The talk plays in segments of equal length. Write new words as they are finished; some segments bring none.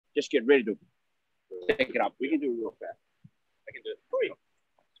Just get ready to take it up. We can do it real fast. I can do it.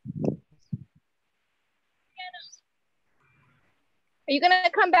 Are you gonna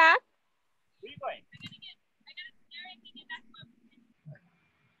come back? Where are you going?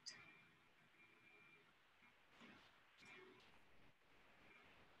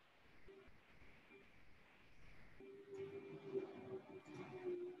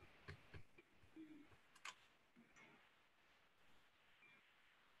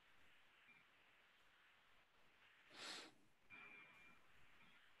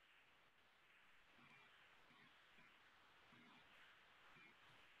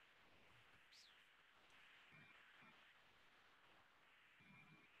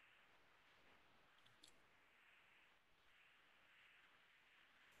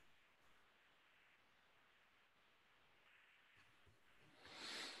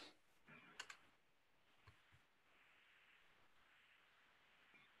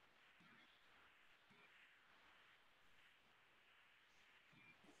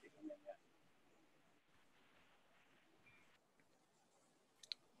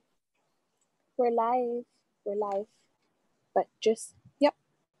 We're live. We're live. But just, yep.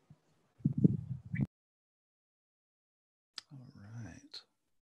 All right.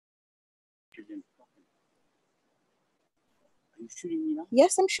 Are you shooting me now?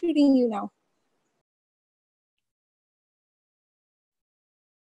 Yes, I'm shooting you now.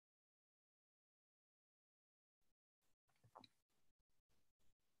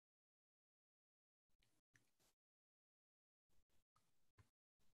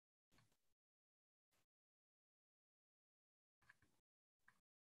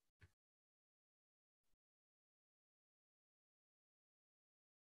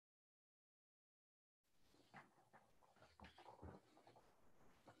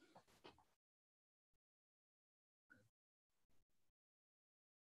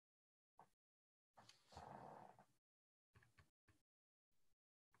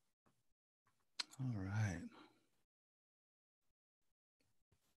 All right.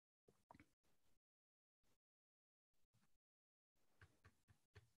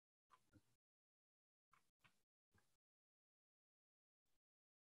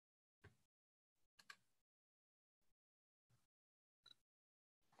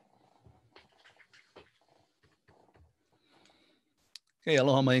 Hey,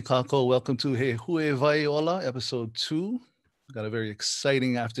 aloha mai kako. Welcome to Huewai Ola, episode 2. We've got a very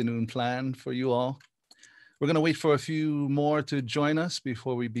exciting afternoon planned for you all. We're going to wait for a few more to join us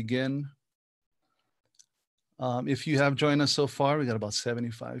before we begin. If you have joined us so far, we got about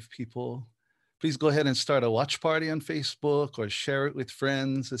 75 people. Please go ahead and start a watch party on Facebook or share it with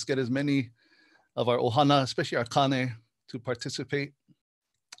friends. Let's get as many of our ohana, especially our kane, to participate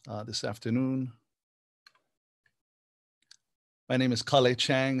this afternoon. My name is Kale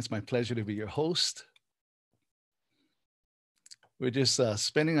Chang. It's my pleasure to be your host. We're just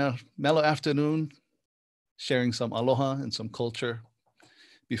spending a mellow afternoon sharing some aloha and some culture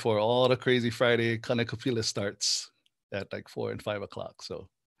before all the crazy Friday kanekapila starts at like 4 and 5 o'clock. So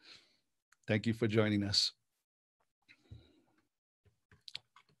thank you for joining us.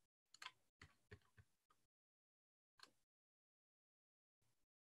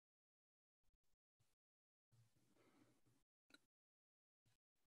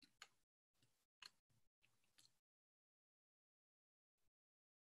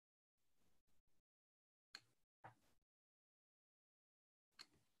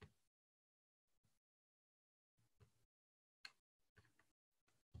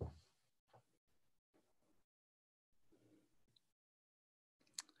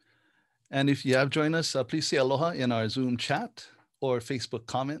 And if you have joined us, please say aloha in our Zoom chat or Facebook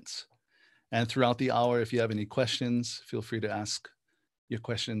comments. And throughout the hour, if you have any questions, feel free to ask your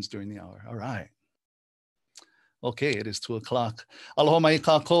questions during the hour. All right. Okay, it is 2 o'clock. Aloha mai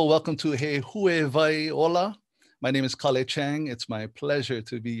kako. Welcome to Huewai Ola. My name is Kale Chang. It's my pleasure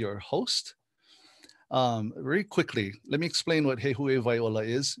to be your host. Very quickly, let me explain what Huewai Ola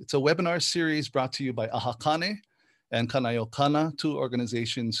is. It's a webinar series brought to you by Ahakane and Kanaiokana, two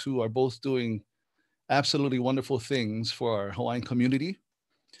organizations who are both doing absolutely wonderful things for our Hawaiian community.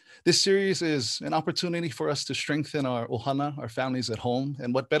 This series is an opportunity for us to strengthen our ohana, our families at home.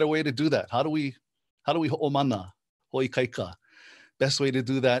 And what better way to do that? How do we ho'omana, ho'ikaika? Best way to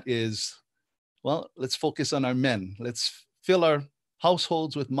do that is, well, let's focus on our men. Let's fill our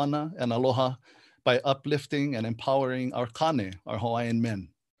households with mana and aloha by uplifting and empowering our kane, our Hawaiian men.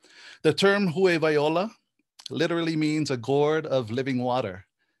 The term Huewai Ola literally means a gourd of living water,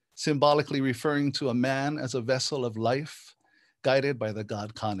 symbolically referring to a man as a vessel of life guided by the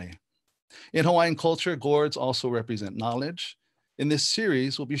god Kane. In Hawaiian culture, gourds also represent knowledge, In this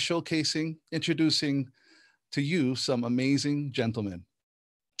series, we'll be showcasing, introducing to you some amazing gentlemen.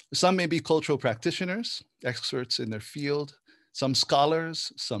 Some may be cultural practitioners, experts in their field, some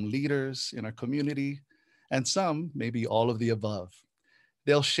scholars, some leaders in our community, and some may be all of the above.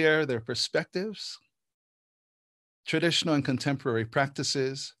 They'll share their perspectives, traditional and contemporary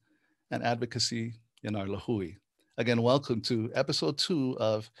practices, and advocacy in our lahui. Again, welcome to episode 2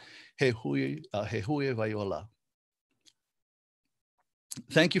 of Huewai Ola.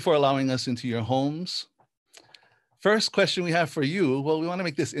 Thank you for allowing us into your homes. First question we have for you, well, we want to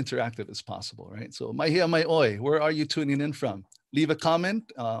make this interactive as possible, right? So, mahia mai oi, where are you tuning in from? Leave a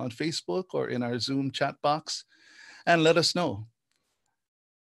comment on Facebook or in our Zoom chat box and let us know.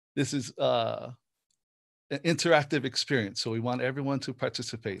 This is an interactive experience, so we want everyone to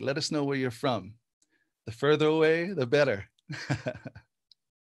participate. Let us know where you're from. The further away, the better.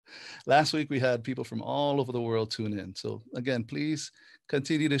 Last week, we had people from all over the world tune in. So again, please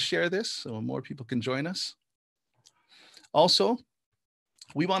continue to share this so more people can join us. Also,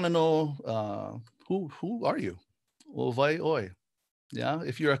 we want to know who are you? Ovai oi. Yeah,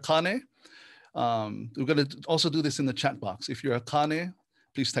 if you're a Kane, we're going to also do this in the chat box. If you're a Kane,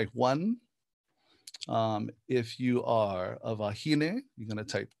 please type 1. If you are of a Hine, you're going to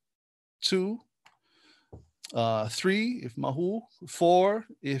type 2. 3 if Mahu, 4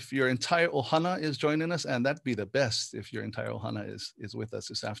 if your entire Ohana is joining us, and that'd be the best if your entire Ohana is with us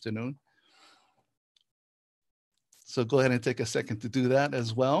this afternoon. So go ahead and take a second to do that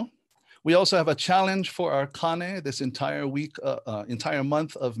as well. We also have a challenge for our Kane this entire week, entire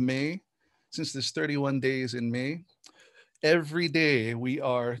month of May, since there's 31 days in May. Every day we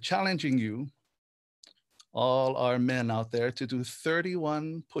are challenging you, all our men out there, to do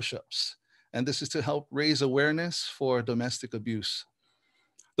 31 push-ups. And this is to help raise awareness for domestic abuse.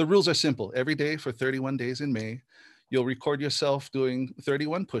 The rules are simple. Every day for 31 days in May, you'll record yourself doing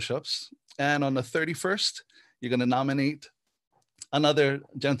 31 push-ups. And on the 31st, you're going to nominate another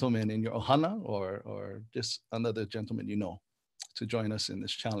gentleman in your ohana or just another gentleman you know to join us in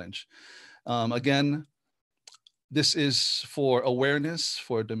this challenge. Again, this is for awareness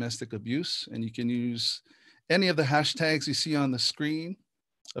for domestic abuse, and you can use any of the hashtags you see on the screen.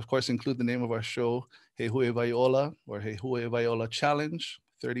 Of course, include the name of our show, Huewai Ola or Huewai Ola Challenge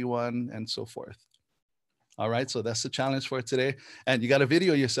 31 and so forth. All right, so that's the challenge for today. And you got to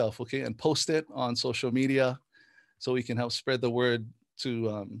video yourself, okay, and post it on social media so we can help spread the word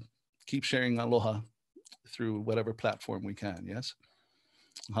to keep sharing aloha through whatever platform we can, yes?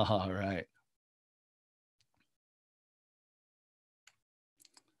 All right.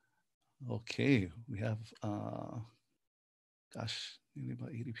 Okay, we have, gosh, maybe about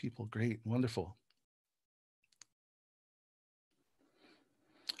 80 people. Great, wonderful.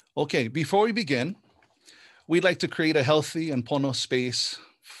 Okay, before we begin, we'd like to create a healthy and pono space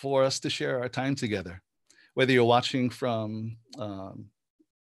for us to share our time together. Whether you're watching from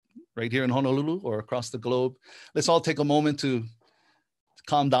right here in Honolulu or across the globe, let's all take a moment to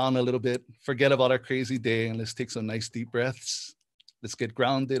calm down a little bit, forget about our crazy day, and let's take some nice deep breaths. Let's get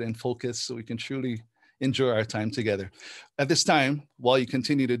grounded and focused so we can truly enjoy our time together. At this time, while you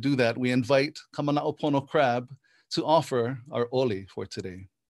continue to do that, we invite Kamana'opono Crab to offer our oli for today.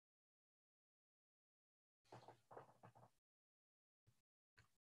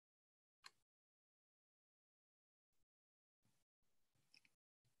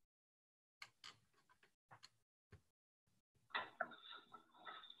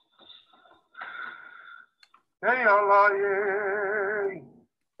 Hey alaye,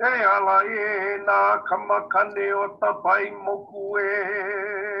 hey alaye na kamakane o tapai moku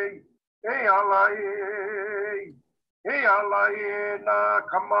e. Hey alaye na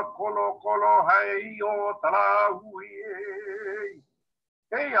kamakolo kolo hai o talahui e.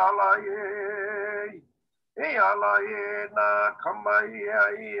 Hey alaye na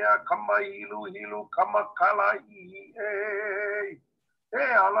kamailu hilu kamakalai e.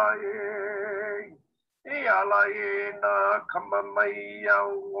 Hey alaye. E alae na kamamai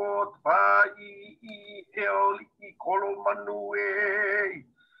au o pai I e oli I kolo manu e.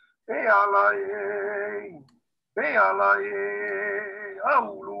 E alae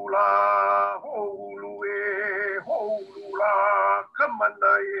aulula, houlula,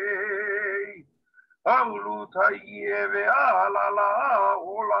 kamana e. Aulu tai e ve alala,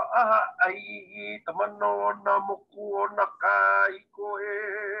 ola aha ai, tamano na moku o na kai ko e.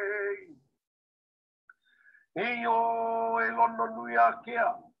 Eyo e lono nui a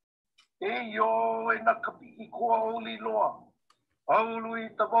kea. Eyo e nakapi I kua oli loa. Aulu I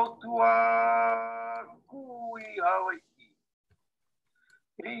tawautua kui Hawaii.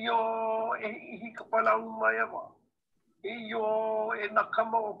 Eyo e ihi ka palau mai awa. Iyo e na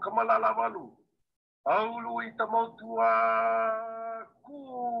kama o kamalala walu. Aulu I tamautua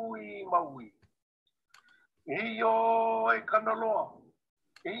kui Maui. Iyo e kanaloa.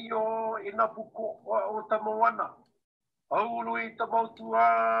 Iyo e na puko o tamoana. Aulu I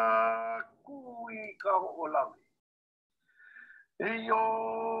tamautua kui ka hoʻolami.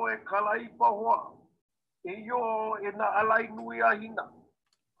 Iyo e kalaipa hoa. Iyo e na alai nui ahina.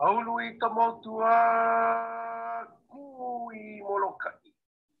 Aulu I tamautua kui Molokaʻi.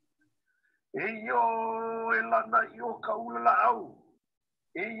 Iyo e lana I o ka ulala au.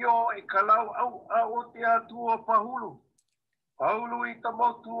 Iyo e kalau au a o te atua pahulu. Aulu I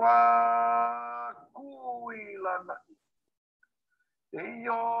tamautua kui lana.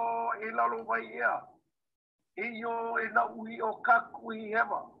 Iyo e lalo vai ea. Iyo e na uhi o kaku I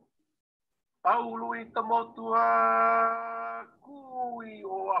hema. Aulu I tamautua kui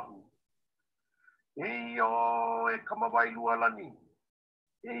ʻOahu. Iyo e kamawai lua lani.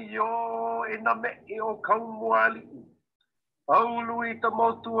 Iyo e na me o kaumua ali'i. Aulu I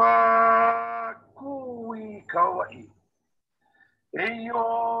tamautua kui kaua'i.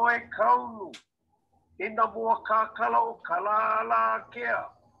 Iyo e kaunu. E na mua kākala o kalala kea.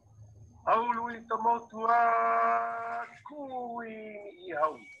 Aulu I tamautua kui I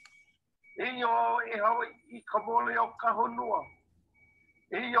hau. Iyo e hawa I ka mole o ka honua.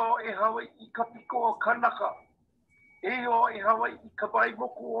 Iyo e hawa I ka piko o kanaka. Iyo e hawa I ka bai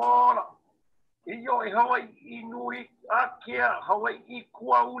moku ola. Iyo e hawa I nui a kea. Hawa I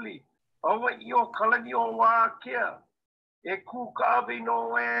kuauli. Hawa I o kalani o wā kea. E kuka awe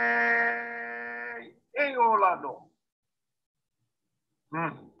no e ola no.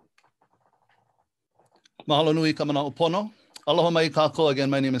 Mahalo nui ka mana opono. Aloha mai kākou. Again,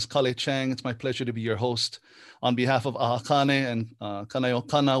 my name is Kale Chang. It's my pleasure to be your host. On behalf of Ahakane and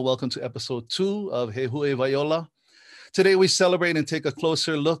Kanaiokana, welcome to episode 2 of Huewai Ola. Today we celebrate and take a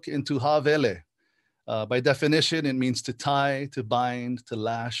closer look into Hāwele. By definition, it means to tie, to bind, to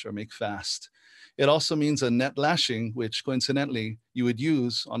lash, or make fast. It also means a net lashing, which coincidentally you would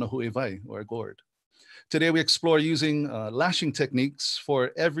use on a huewai or a gourd. Today we explore using lashing techniques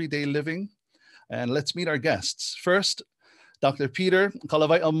for everyday living. And let's meet our guests. First, Dr. Peter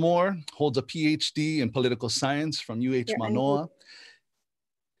Kalawai-Amor holds a PhD in political science from UH Manoa.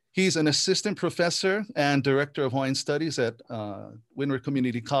 He's an assistant professor and director of Hawaiian studies at Windward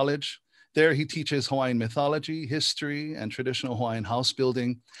Community College. There he teaches Hawaiian mythology, history, and traditional Hawaiian house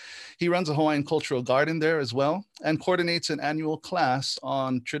building. He runs a Hawaiian cultural garden there as well and coordinates an annual class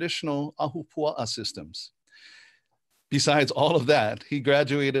on traditional ahupua'a systems. Besides all of that, he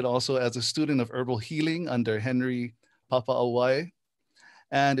graduated also as a student of herbal healing under Henry Papa'auai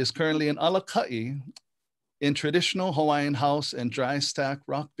and is currently an alaka'i in traditional Hawaiian house and dry stack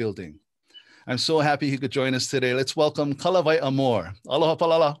rock building. I'm so happy he could join us today. Let's welcome Kalawai-Amor. Aloha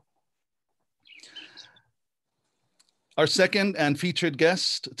palala. Our second and featured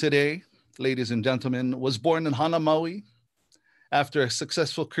guest today, ladies and gentlemen, was born in Hana, Maui. After a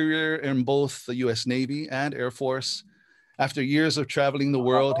successful career in both the US Navy and Air Force, after years of traveling the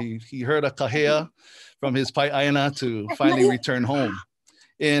world, he heard a kahea from his pai'aina to finally return home.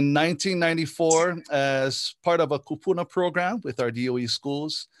 In 1994, as part of a kupuna program with our DOE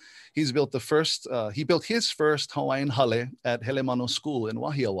schools, he built his first Hawaiian hale at Helemano School in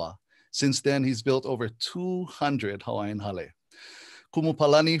Wahiawa. Since then, he's built over 200 Hawaiian hale. Kumu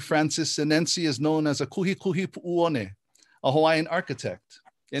Palani Francis Sinenci is known as a kuhikuhi pu'uone, a Hawaiian architect.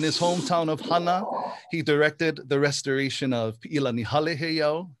 In his hometown of Hana, he directed the restoration of Pi'ilani Hale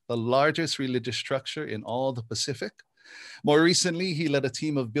Heiau, the largest religious structure in all the Pacific. More recently, he led a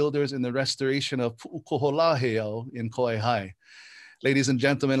team of builders in the restoration of Pu'ukohola Heiau in Kauai. Ladies and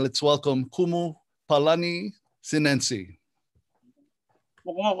gentlemen, let's welcome Kumu Palaniʻs Sinenci.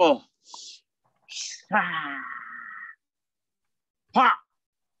 Pa!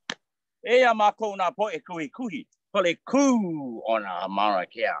 Ea mākou nā po e kuhikuhi. Pole ku ona mara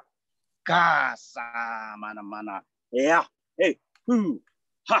kea. Ka sa mana mana. Ea, hey, hu,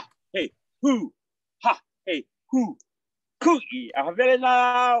 ha, hey, hu, ha, hey, hu. Kui, a Hāwele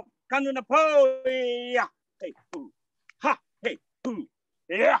nā kanu na po. Ea, hey, hu, ha, hey, hu.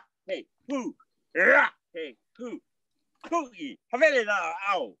 Ea, hey, hu, ea, hey, hu. Kui, Hāwele nā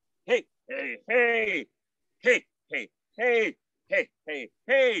au. Hey, hey, hey, hey, hey, hey, hey, hey,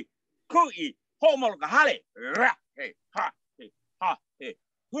 hey. Kui, ho Molokaʻi hale. Hey, ha, hey, ha, hey,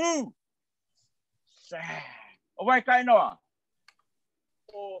 hu. O wai kai noa.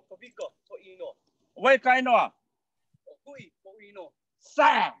 O Kawika, o ino. O wai kai noa. O Kui, o ino.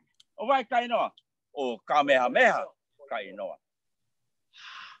 Sa. O wai kai noa. O Kamehameha, kai noa.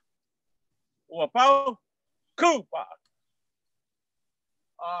 O pau, kupa,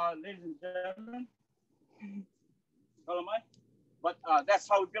 ladies and gentlemen. But that's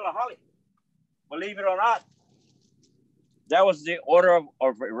how we build a holly. Believe it or not, that was the order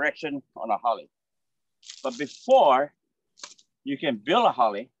of erection on a holly. But before you can build a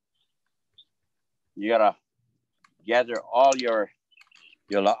holly, you gotta gather all your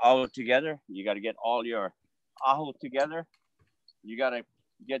la'au together. You gotta get all your ʻahu together. You gotta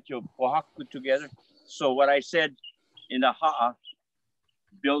get your pohaku together. So what I said in the ha'a,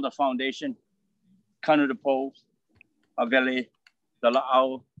 build a foundation, kanu the pole, Hāwele, the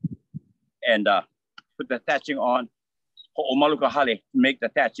la'au, and put the thatching on. Ho'omaluka hale, make the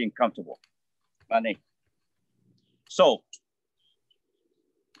thatching comfortable. Palani. So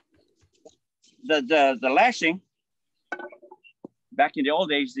the lashing, back in the old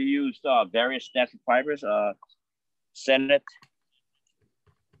days, they used various natural fibers, senet,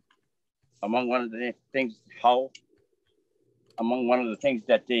 among one of the things, among one of the things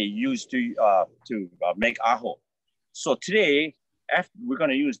that they used to make ʻahu. So today, we're going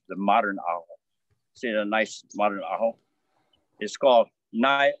to use the modern ʻahu. See the nice modern ʻahu. It's called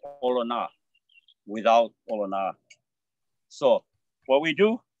nai olona, without olona. So what we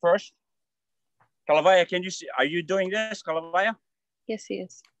do first, Kalavaya, can you see? Are you doing this, Kalavaya? Yes, he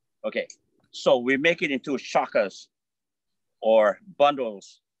is. Okay. So we make it into shakas or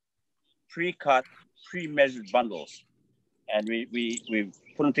bundles, pre-cut, pre-measured bundles. And we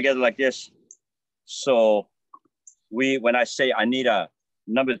put them together like this. So when I say I need a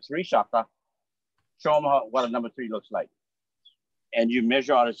number 3 shaka, show them what a number 3 looks like. And you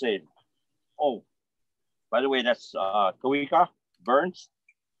measure out and say, oh, by the way, that's Kawika, Burns,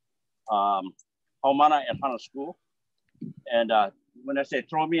 Haumana and Hana School. And when I say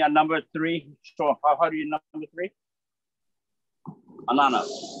throw me a number 3, so how do you number 3? Anana.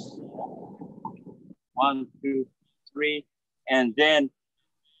 1, 2, 3. And then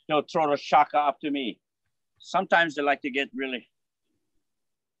he'll throw the shaka up to me. Sometimes they like to get really,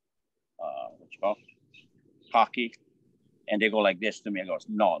 cocky. And they go like this to me. I goes,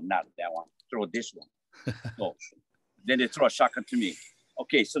 no, not that one. Throw this one. So then they throw a shaka to me.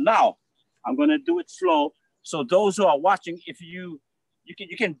 Okay, so now I'm gonna do it slow. So those who are watching, if you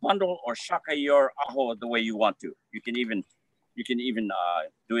can bundle or shaka your ʻahu the way you want to. You can even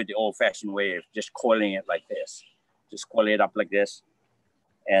do it the old-fashioned way of just coiling it like this. Just coil it up like this.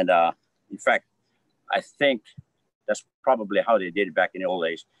 And in fact, I think that's probably how they did it back in the old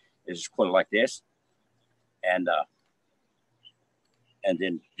days. Is just coil it like this, and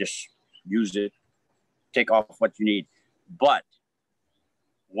then just use it. Take off what you need. But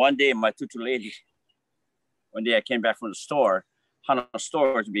one day, my tutu lady, one day I came back from the store, Hana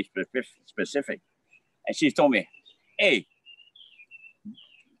store to be specific, and she told me, "Hey,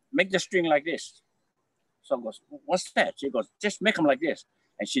 make the string like this." So I goes, "What's that?" She goes, "Just make them like this."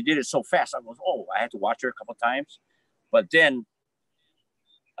 And she did it so fast. I goes, "Oh," I had to watch her a couple of times. But then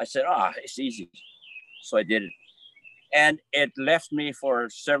I said, it's easy. So I did it. And it left me for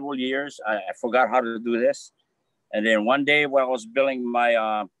several years. I forgot how to do this. And then one day when I was building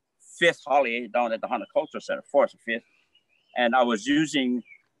my 5th holly down at the Hana Cultural Center, 4th or 5th, and I was using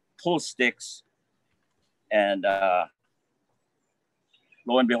pull sticks, and lo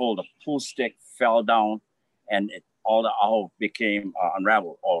and behold, the pull stick fell down, and all the ʻahu became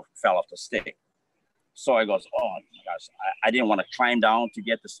unraveled or fell off the stick. So I goes, oh my gosh, I didn't want to climb down to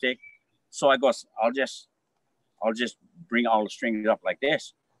get the stick. So I goes, I'll just bring all the strings up like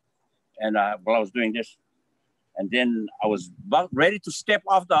this. And while I was doing this, and then I was about ready to step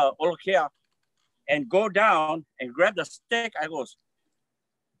off the olokea and go down and grab the stick. I goes,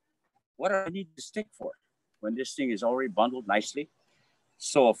 what do I need the stick for when this thing is already bundled nicely?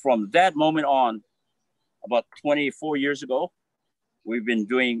 So from that moment on, about 24 years ago, we've been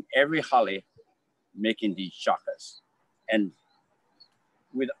doing every holly making these shakas. And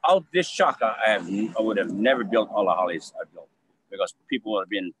without this shaka, I would have never built all the hollies I built, because people have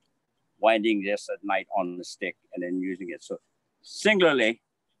been winding this at night on the stick and then using it. So singularly,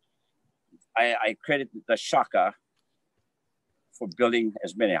 I credit the shaka for building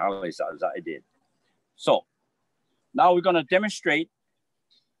as many hollies as I did. So now we're gonna demonstrate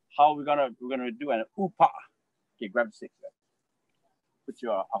how we're gonna do an upa. Okay, grab the stick. Put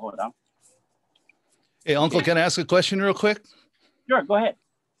your ʻahu down. Hey, Uncle, can I ask a question real quick? Sure, go ahead.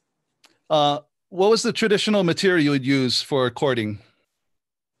 What was the traditional material you would use for cording?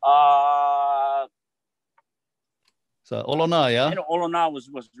 So olona, yeah? Olona was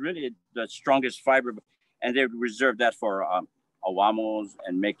really the strongest fiber, and they reserved that for awamos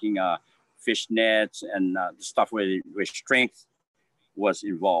and making fish nets and the stuff where strength was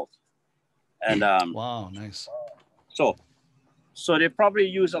involved. And wow, nice. So So they probably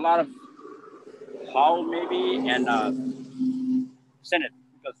use a lot of Hāwele maybe and Sinenci,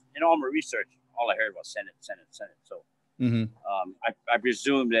 because in all my research, all I heard was Sinenci. So I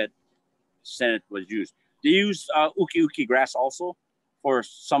presume that Sinenci was used. They use uki grass also for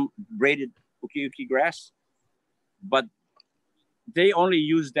some braided uki grass, but they only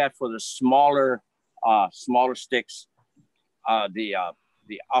use that for the smaller sticks, the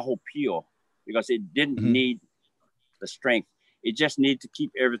aho pio, because it didn't need the strength. It just needed to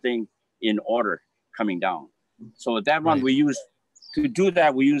keep everything in order coming down. So that one we use, to do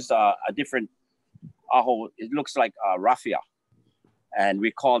that, we use a different aho. It looks like raffia. And we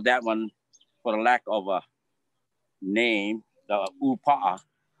call that one, for the lack of a name, the upa'a,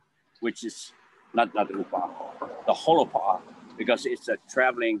 which is not the upa'a, the holopa'a, because it's a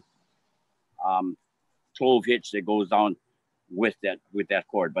traveling clove hitch that goes down with that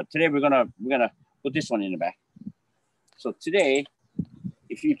cord. But today we're gonna put this one in the back. So today,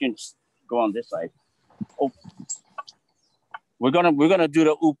 if you can go on this side, we're gonna do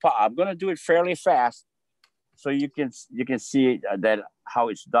the upa'a. I'm gonna do it fairly fast, so you can see that how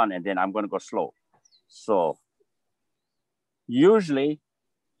it's done, and then I'm gonna go slow. So usually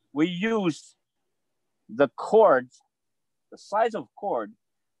we use the cord, the size of cord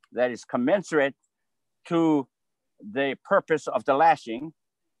that is commensurate to the purpose of the lashing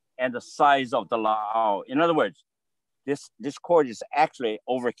and the size of the la'au. In other words, this cord is actually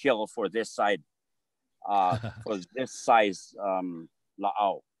overkill for this side, for this size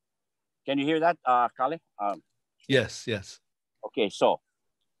la'au. Can you hear that, Kale? Yes. Okay, so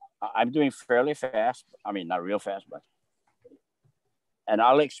I'm doing fairly fast. I mean, not real fast, but. And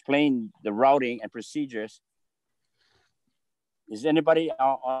I'll explain the routing and procedures. Is anybody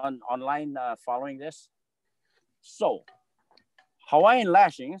online following this? So, Hawaiian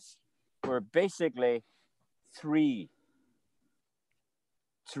lashings were basically three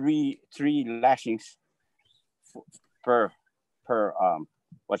lashings per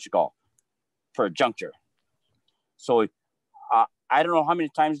per juncture. So I don't know how many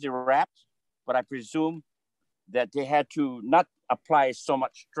times they wrapped, but I presume that they had to not apply so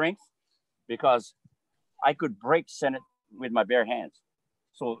much strength, because I could break Sinenci with my bare hands.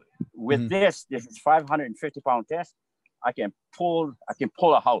 So with this is 550-pound test. I can pull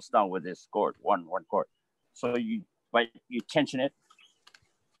a house down with this cord, one cord. So you tension it.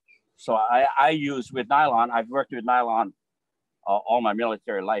 So I use with nylon. I've worked with nylon all my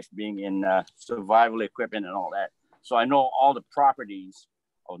military life, being in survival equipment and all that. So I know all the properties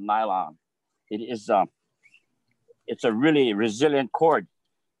of nylon. It is it's a really resilient cord,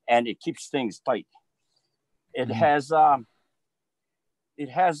 and it keeps things tight. It has a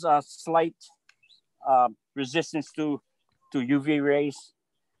slight resistance to UV rays.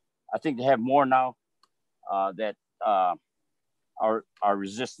 I think they have more now that are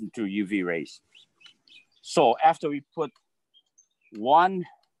resistant to UV rays. So after we put one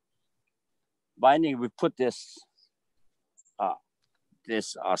binding, we put this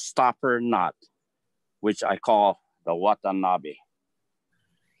stopper knot, which I call the watanabe.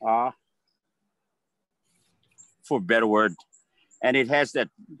 For better word. And it has that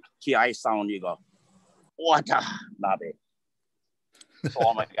ki sound. You go, watanabe. So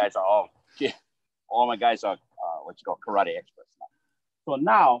all my guys are what you call karate experts now. So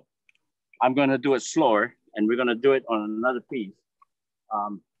now I'm going to do it slower, and we're going to do it on another piece.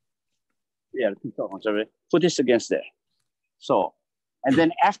 Put this against there. So, and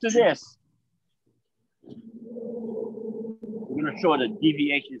then after this, we're going to show the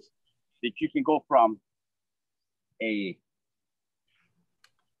deviations that you can go from a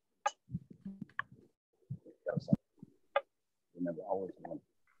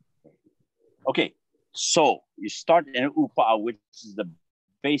okay. So you start in an upa'a, which is the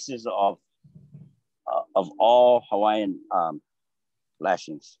basis of all Hawaiian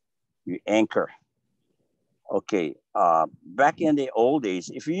lashings. You anchor. Okay. Back in the old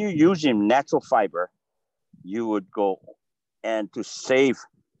days, if you're using natural fiber, you would go, and to save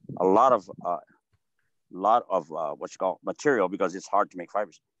a lot of what you call material, because it's hard to make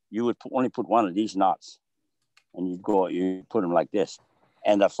fibers, you would only put one of these knots, and you put them like this,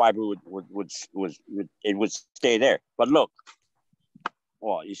 and the fiber would stay there. But look,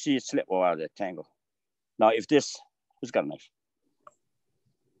 well, you see it slip out of that tangle. Now, if this, who's got a knife?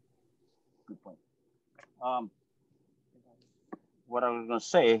 Good point. What I was going to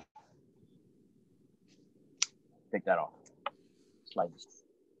say, take that off. Slide this.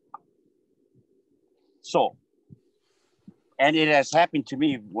 So, and it has happened to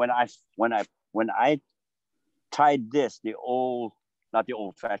me when I tied this not the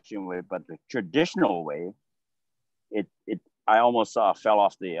old-fashioned way, but the traditional way. I almost fell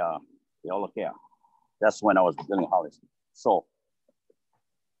off the olakea. That's when I was building hollies. So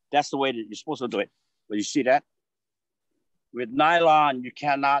that's the way that you're supposed to do it. But you see that? With nylon, you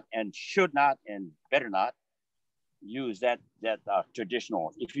cannot and should not and better not use that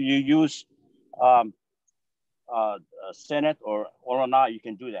traditional. If you use Senet or Orana, you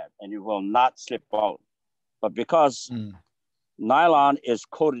can do that and you will not slip out. But because nylon is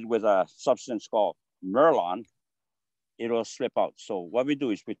coated with a substance called Merlon, it will slip out. So what we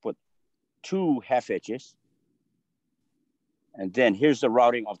do is we put 2 half hitches, and then here's the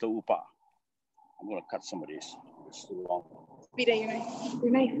routing of the upa. I'm gonna cut some of these. It's too long. Vida, your knife.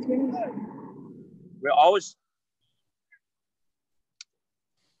 Your knife. Your knife. We're always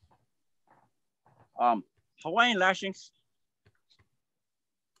Hawaiian lashings.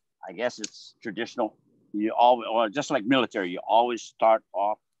 I guess it's traditional. You always, or just like military, you always start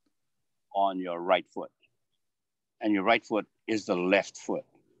off on your right foot, and your right foot is the left foot.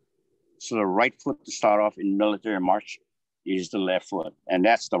 So the right foot to start off in military march is the left foot, and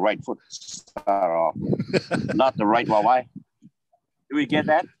that's the right foot to start off, not the right wawai. Do we get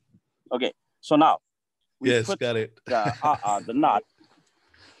that? Okay. So now we Yes, put got it. the knot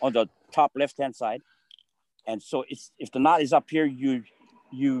on the top left-hand side, and so it's, if the knot is up here, you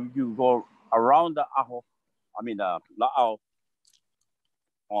go around the aho, I mean the la'au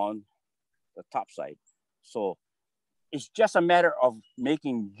on the top side. So it's just a matter of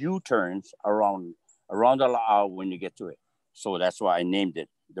making U-turns around the la'au when you get to it. So that's why I named it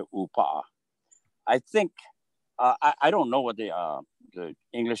the upa'a. I think I don't know what the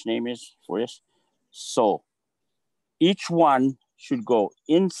English name is for this. So each one should go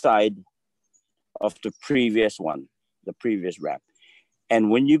inside of the previous one, the previous wrap. And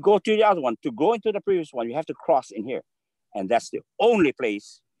when you go to the other one, to go into the previous one, you have to cross in here. And that's the only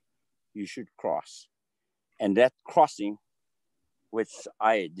place you should cross. And that crossing, which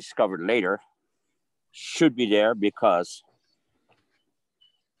I discovered later, should be there because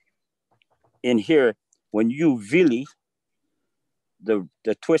in here, when you vili, the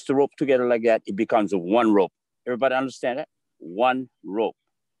twist the rope together like that, it becomes a one rope. Everybody understand that? One rope,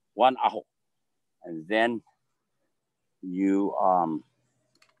 one aho. And then you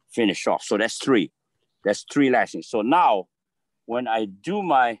finish off. So that's 3. That's 3 lashings. So now when I do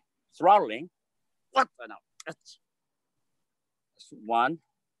my throttling, that's 1,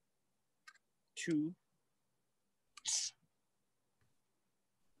 2.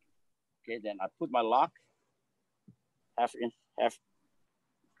 Okay, then I put my lock, half in, half.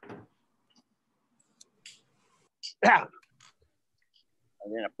 And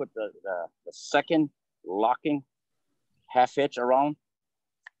then I put the second locking half hitch around.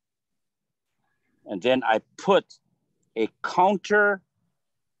 And then I put a counter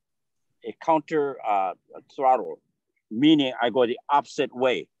throttle, meaning I go the opposite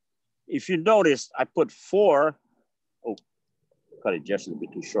way. If you notice, I put 4, cut it just a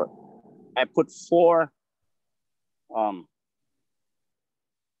bit too short. I put 4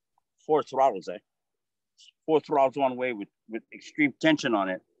 throttles, 4 throttles one way with extreme tension on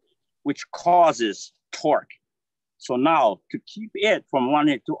it, which causes torque. So now to keep it from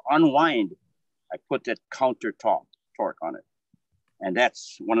wanting to unwind, I put that counter torque on it. And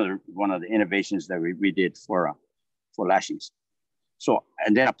that's one of the innovations that we did for lashings. So,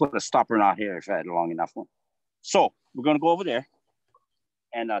 and then I put a stopper knot here if I had a long enough one. So we're gonna go over there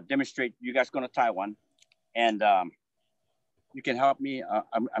and demonstrate. You guys gonna tie one, and you can help me.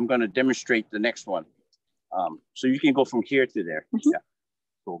 I'm gonna demonstrate the next one. So you can go from here to there. Yeah.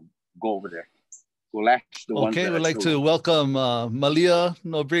 So go over there. Go lash the one. Okay, we'd like to welcome Malia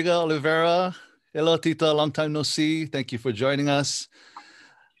Nobriga Oliveira. Hello, Tita. Long time no see. Thank you for joining us.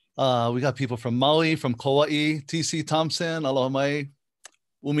 We got people from Maui, from Kauai, TC Thompson, aloha mai.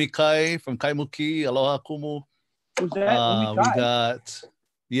 Umikai from Kaimuki, aloha kumu. Who's that? We got,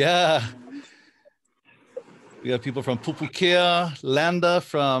 yeah. We got people from Pupukea, Landa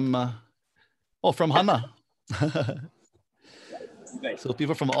from Hana. So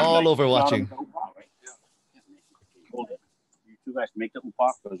people from all over watching. You two guys make the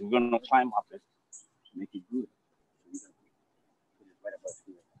upa because we're going to climb up it. Make it good. Put it right above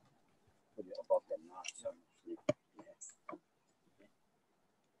here. Put it above that knot. So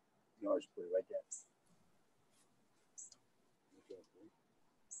you always put it right there.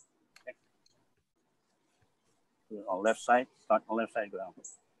 Okay. Put it on left side. Start on left side. Go down.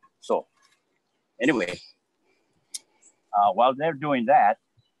 So anyway, while they're doing that,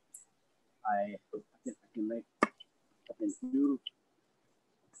 I can do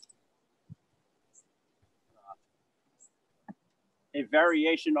a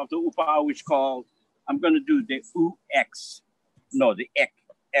variation of the upa, which called, I'm going to do the UX. No, the ek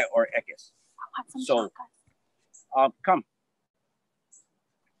or ekis. So, come.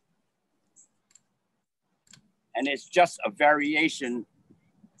 And it's just a variation,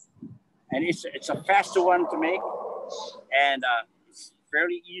 and it's a faster one to make, and it's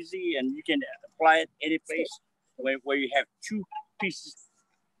fairly easy, and you can apply it any place where you have two pieces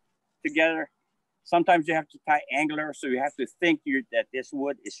together. Sometimes you have to tie angular, so you have to think that this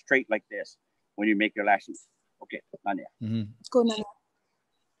wood is straight like this when you make your lashings. Okay, Nanya. Let's go, Nanya.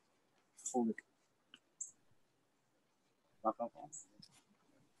 Hold it. What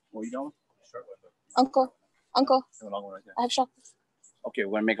are you doing? Uncle, There's a long one right there. I have chocolates. Okay,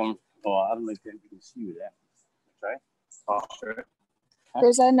 we're gonna make them. Oh, I don't know if you can see that. Try. Oh, sure.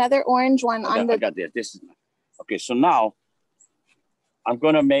 There's another orange one on the. I got this. This is okay. So now I'm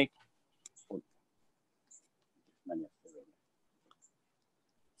gonna make.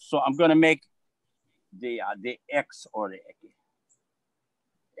 So I'm gonna make the X or the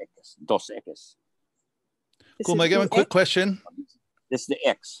X, dos X. Cool. I got a quick question. This is the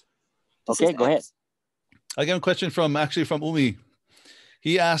X. Okay, go ahead. I got a question from Umi.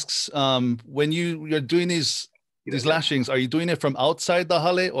 He asks, when you're doing these lashings, are you doing it from outside the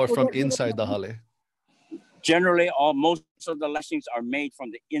hale or from inside the hale? Generally, most of the lashings are made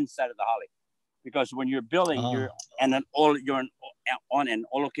from the inside of the hale, because when you're building, you're on an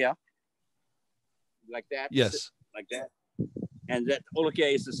olokea, like that. Yes. Like that. And that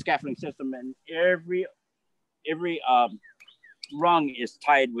olokea is the scaffolding system, and every rung is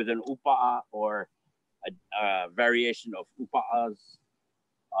tied with an upa'a or a variation of upa'as,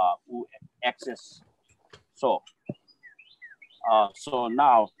 X's. So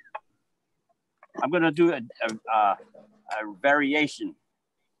now I'm gonna do a variation,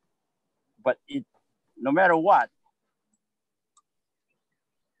 but no matter what,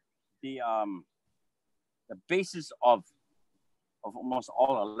 the basis of almost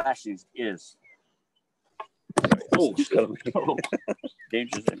all the lashings is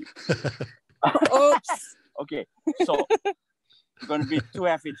dangerous. Oops. Okay, so it's going to be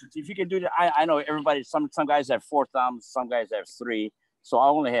 2.5 inches. If you can do that, I know everybody. Some guys have 4 thumbs, some guys have 3. So I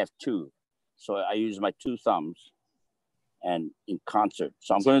only have 2. So I use my 2 thumbs, and in concert.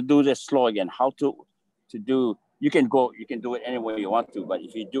 So I'm going to do this slow again. How to do? You can do it any way you want to, but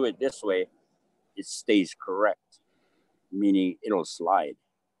if you do it this way, it stays correct, meaning it'll slide.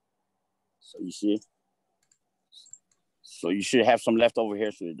 So you see. So you should have some left over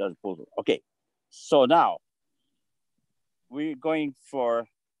here so it doesn't pull. Okay. So now we're going for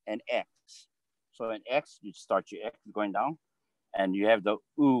an X. So an X, you start your X going down, and you have the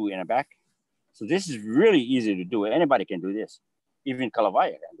U in the back. So this is really easy to do. Anybody can do this. Even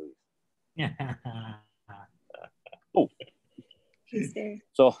Kalavaya can do it. Oh. He's there.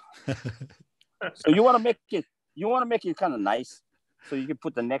 So you want to make it kind of nice. So you can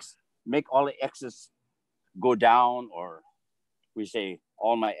put make all the X's go down, or we say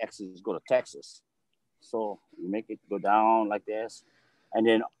all my X's go to Texas. So you make it go down like this. And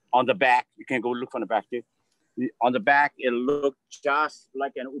then on the back, you can go look from the back too. On the back, it'll look just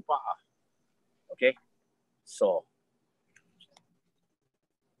like an upa'a. Okay? So.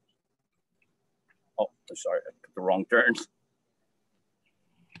 Oh, I'm sorry. I took the wrong turn.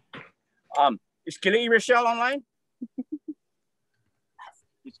 Is Kili Rochelle online?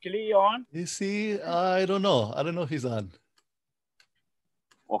 Is Kili on? You see, I don't know. I don't know if he's on.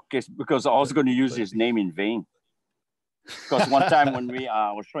 Okay, because I was going to use his name in vain. Because one time when we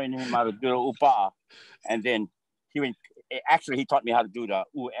were showing him how to do the upa'a, and then he taught me how to do the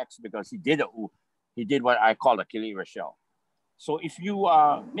UX, because he did what I call a Kili Rochelle. So if you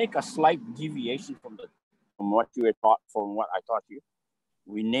make a slight deviation from what you were taught, from what I taught you,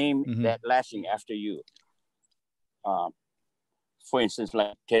 we name that lashing after you. For instance,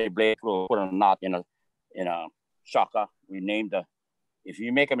 like Teddy Blake will put a knot in a shaka. We name if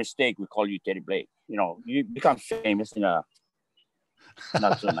you make a mistake, we call you Teddy Blake. You know, you become famous in a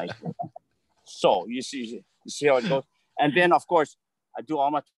not so nice way. So you see how it goes. And then of course I do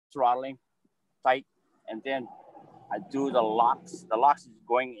all my throttling tight, and then I do the locks. The locks is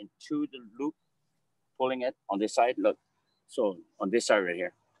going into the loop, pulling it on this side. Look, so on this side right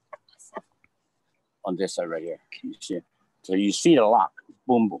here. On this side right here, you see it. So you see the lock,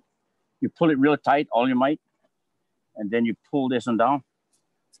 boom, boom. You pull it real tight, all you might, and then you pull this one down,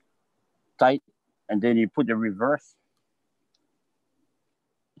 tight, and then you put the reverse,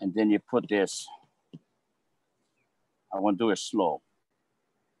 and then you put this. I want to do it slow.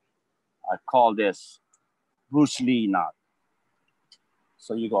 I call this Bruce Lee knot.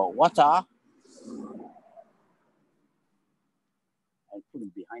 So you go, wata, and put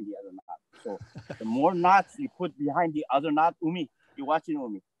it behind the other knot. So the more knots you put behind the other knot, Umi, you're watching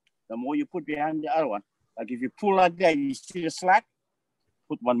Umi, the more you put behind the other one. Like if you pull like that, you see the slack,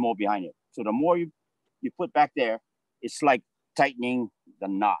 put one more behind it. So the more you put back there, it's like tightening the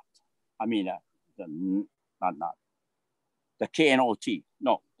knot. I mean, not knot. The KNOT,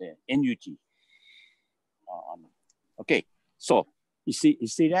 no, the NUT. Okay, so you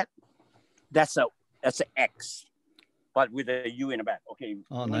see that? That's an X, but with a U in the back. Okay.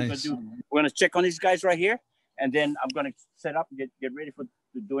 Oh, nice. We're gonna check on these guys right here, and then I'm gonna set up, get ready for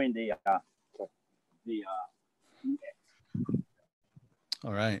doing the.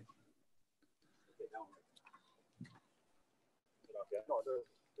 All right.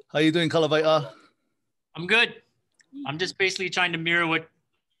 How you doing, Kalawai'a? I'm good. I'm just basically trying to mirror what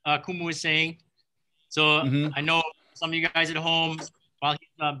Kumu was saying. So I know some of you guys at home, while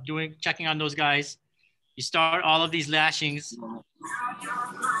he's checking on those guys, you start all of these lashings on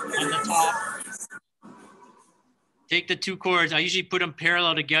the top. Take the two cords. I usually put them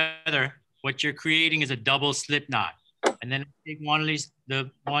parallel together. What you're creating is a double slip knot. And then take one of these, the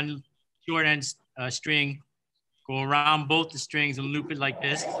one short end string, go around both the strings and loop it like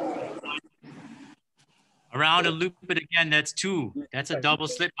this. Around and loop it again, that's two. That's a double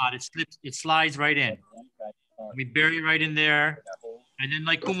slip knot. It slides right in. We bury it right in there. And then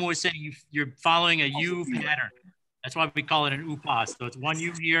like Kumu was saying, you're following a U pattern. That's why we call it an upas. So it's one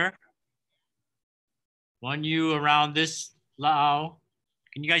U here, one U around this lao.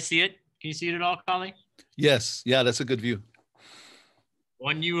 Can you guys see it? Can you see it at all, Kali? Yes. Yeah, that's a good view.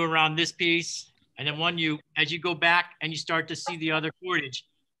 One U around this piece, and then one U, as you go back and you start to see the other cordage,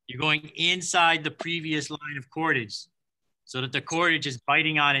 you're going inside the previous line of cordage so that the cordage is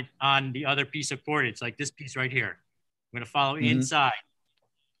biting on it on the other piece of cordage, like this piece right here. I'm gonna follow inside.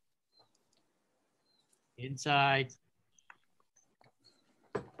 Inside.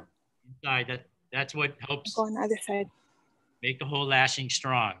 That's what helps Go on the other side. make the whole lashing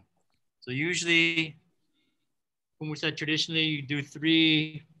strong. So usually, when we said traditionally, you do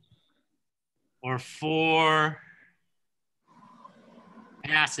 3 or 4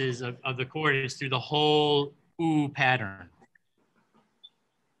 passes of the cordage through the whole U pattern.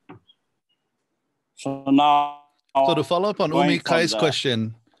 So now, So to follow up on Umi Kai's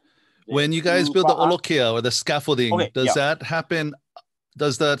question, when you guys build the olokea or the scaffolding, does that happen?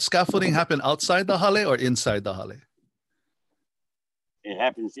 Does the scaffolding happen outside the hale or inside the hale? It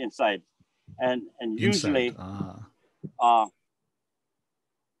happens inside, and usually,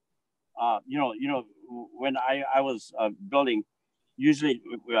 you know, when I was building, usually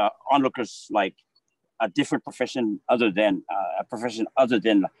onlookers like a different profession other than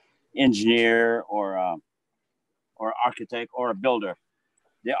engineer or architect or a builder.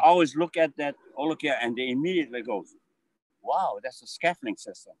 They always look at that olokea and they immediately go, wow, that's a scaffolding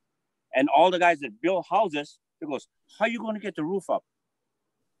system. And all the guys that build houses, they goes, how are you going to get the roof up?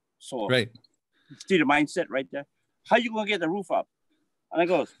 So right. See the mindset right there? How are you going to get the roof up? And I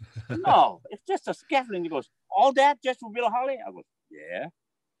goes, no, it's just a scaffolding. He goes, all that just to build a house? I go, yeah.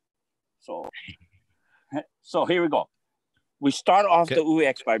 So here we go. We start off the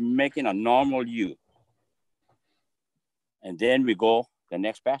UX by making a normal U. And then we go, the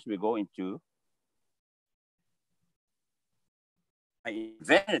next pass, we go into, I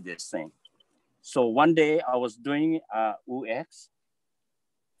invented this thing. So one day I was doing UX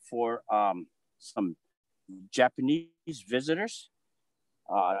for some Japanese visitors.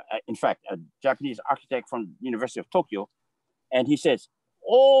 In fact, a Japanese architect from the University of Tokyo. And he says,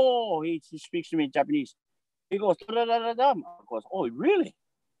 oh, he speaks to me in Japanese. He goes, da, da, da, da. I goes, oh, really?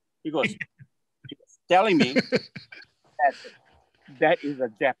 He goes, telling me that is a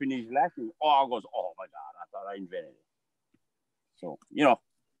Japanese lashing. Oh, I goes, oh my God, I thought I invented it. So, you know,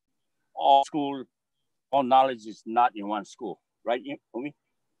 all knowledge is not in one school, right, Umi?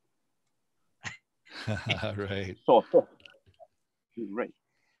 Right. So, right.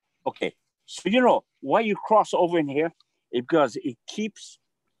 Okay. So, you know, why you cross over in here? Because it keeps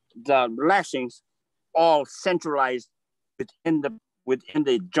the lashings all centralized within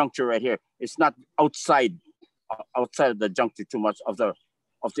the juncture right here. It's not outside of the juncture too much of the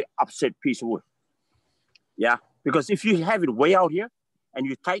opposite piece of wood. Yeah. Because if you have it way out here and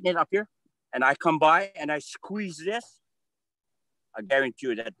you tighten it up here and I come by and I squeeze this, I guarantee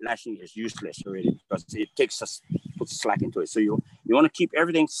you that lashing is useless already because it puts slack into it. So you want to keep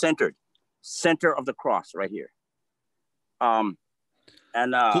everything centered, center of the cross right here. Kumu,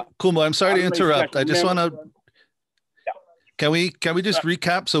 I'm sorry to interrupt. I just want to. Can we just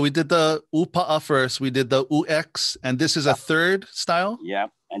recap? So we did the upa'a first. We did the UX, and this is a third style. Yeah,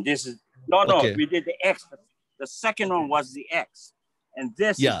 and this is no. We did the X. The second one was the X. And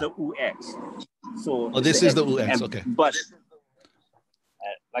this is the UX. So this is the UX, okay. But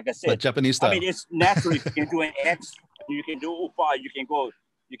like I said, but Japanese style. I mean, it's natural. If you can do an X, you can do upa, you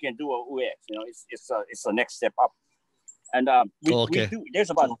can do a UX. You know, it's a next step up. And we do. There's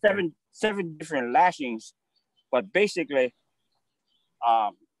about seven different lashings, but basically,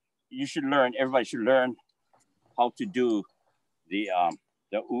 you should learn. Everybody should learn how to do the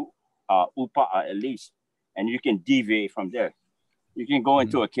upa at least, and you can deviate from there. You can go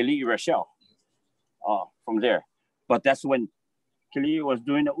into a Kili'i Rachel from there, but that's when Kili'i was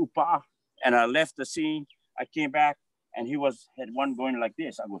doing the upa, and I left the scene. I came back, and he had one going like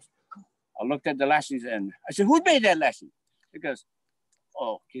this. I looked at the lashings, and I said, "Who made that lashing?" Because,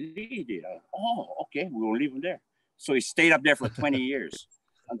 Kili'i did. Okay, we will leave him there. So he stayed up there for 20 years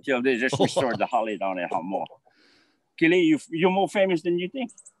until they just restored the hale down in Hamo. Kili'i, you're more famous than you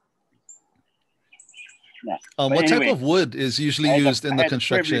think. Nah. What type of wood is usually used in the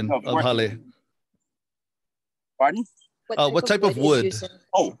construction of hale? Pardon? What type of wood?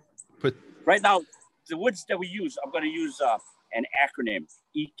 Right now, the woods that we use, I'm going to use an acronym,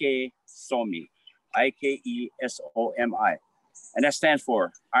 Ike Somi, IKESOMI. And that stands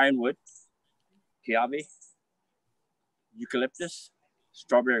for ironwood, kiawe, eucalyptus,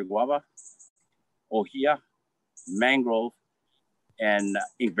 strawberry guava, ohia, mangrove, and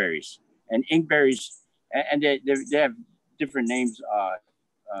inkberries. And inkberries, and they have different names,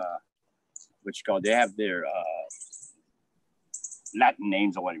 they have their Latin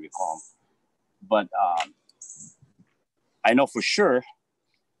names or whatever you call them. But I know for sure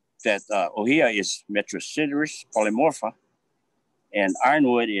that ohia is Metrosideros polymorpha, and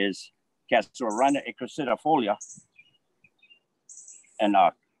ironwood is Casuarina ecrocidifolia. And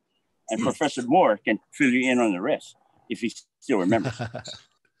Professor Moore can fill you in on the rest if he still remembers.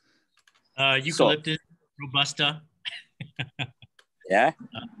 Eucalyptus, robusta. Yeah.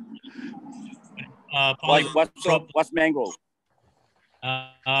 What's mangrove?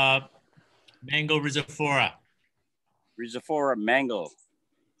 Mango rhizophora. Rhizophora mango.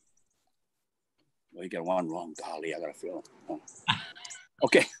 Well, you got one wrong. Golly, I gotta feel it.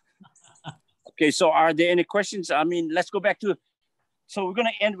 Okay. Okay, so are there any questions? I mean, let's go back to, so we're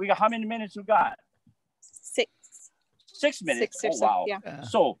gonna end. We got how many minutes we got? 6. 6 minutes. 6 or so, wow. yeah.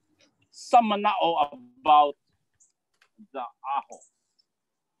 So, some mana'o about the aho.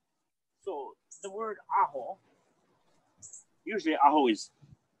 So the word aho, usually aho is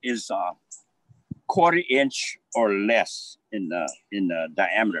 1/4 inch or less in the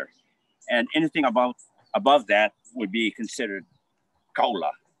diameter, and anything above that would be considered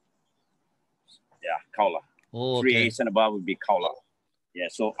kaula. Yeah, kaula. 3/8 and above would be kaula. Yeah,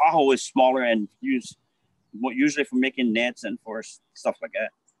 so aho is smaller and used usually for making nets and for stuff like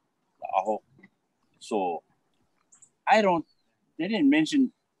that. The aho. So they didn't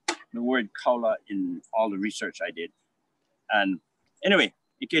mention the word kaula in all the research I did. And anyway,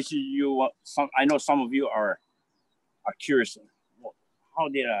 in case I know some of you are curious. How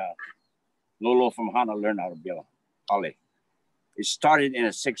did Lolo from Hana learn how to build hale? It started in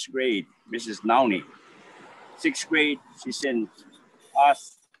the 6th grade. Mrs. Nauni, 6th grade, she sent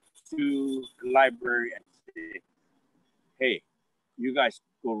us to the library and said, "Hey, you guys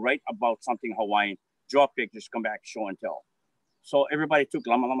go write about something Hawaiian, draw pictures, come back, show and tell." So everybody took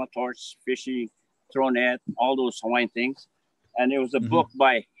lama torch, fishing, throw net, all those Hawaiian things. And there was a book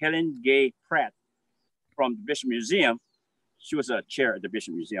by Helen Gay Pratt from the Bishop Museum. She was a chair at the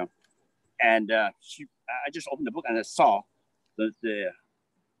Bishop Museum. And I just opened the book and I saw the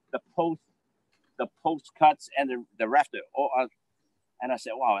post cuts and the rafter. And I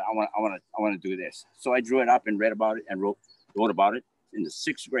said, "Wow, I want to do this." So I drew it up and read about it and wrote about it in the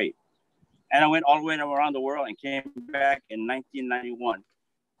 6th grade. And I went all the way around the world and came back in 1991.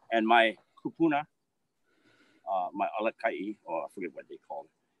 And my kupuna, my Molokaʻi, or I forget what they call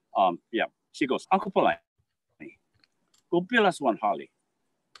it. She goes, "Uncle Palani, go build us one hale."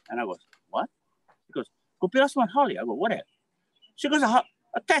 And I go, "What?" She goes, "Go build us one hale." I go, "What at?" She goes, "A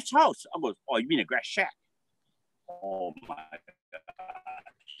thatched house." I go, "Oh, you mean a grass shack?" Oh my God.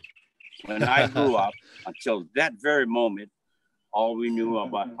 When I grew up, until that very moment, all we knew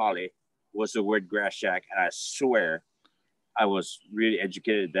about hale was the word grass shack. And I swear I was really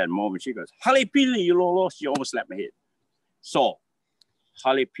educated at that moment. She goes, "Hale pili, you lolo." She almost slapped my head. So,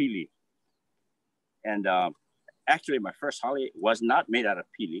 hale pili. And actually, my first hale was not made out of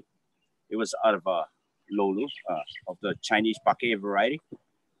pili. It was out of lolu, of the Chinese pake variety.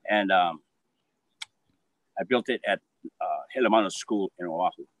 And I built it at Helemano School in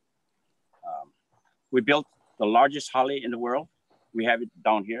Oahu. We built the largest hale in the world. We have it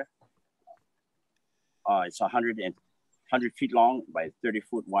down here. It's 110 100 feet long by 30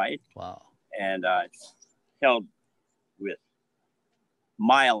 foot wide. Wow. And it's held with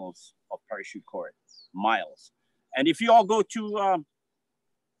miles of parachute cord, miles. And if you all go to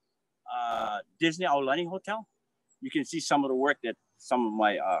Disney Aulani Hotel, you can see some of the work that some of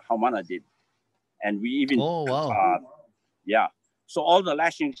my haumana did. And we even, oh, wow. Yeah. So all the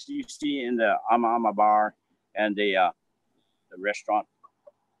lashings you see in the Ama bar and the restaurant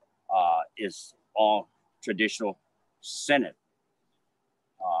is all traditional Senate.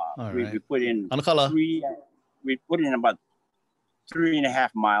 We put in we put in about 3.5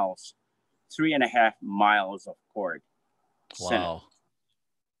 miles, 3.5 miles of cord. Wow.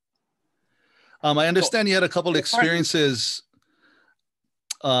 I understand you had a couple experiences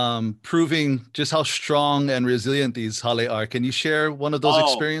proving just how strong and resilient these hale are. Can you share one of those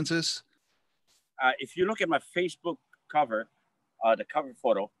experiences? If you look at my Facebook cover, the cover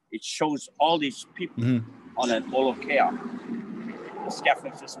photo, it shows all these people on an olokea, a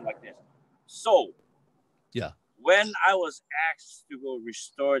scaffolding system like this. So, yeah, when I was asked to go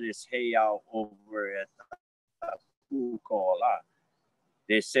restore this heiau over at Kumu Palaniʻs,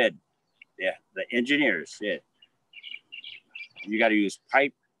 they said, the engineers said, you got to use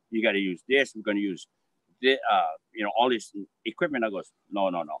pipe, you got to use this, we're going to use this, all this equipment. I goes, no.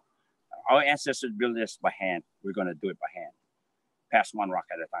 Our ancestors built this by hand. We're going to do it by hand. Pass one rock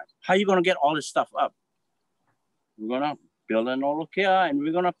at a time. How are you going to get all this stuff up? We're going to build an olokea and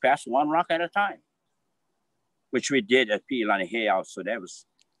we're going to pass one rock at a time, which we did at Pi'ilani Heiau. So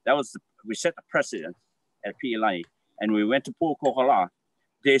we set the precedent at Pi'ilani, and we went to Pu'ukohala.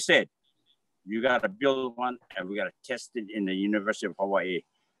 They said, you got to build one and we got to test it in the University of Hawaii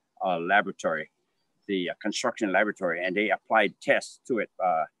laboratory, the construction laboratory, and they applied tests to it,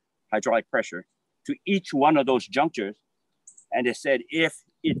 hydraulic pressure, to each one of those junctures. And they said, if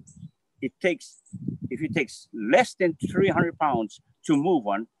it takes less than 300 pounds to move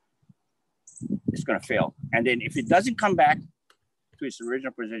one, it's going to fail. And then if it doesn't come back to its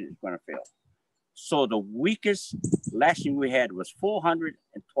original position, it's going to fail. So the weakest lashing we had was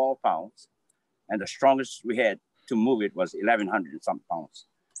 412 pounds. And the strongest we had to move it was 1,100 and some pounds.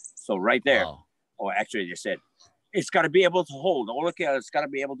 So right there, or actually they said, it's got to be able to hold. The olokea has got to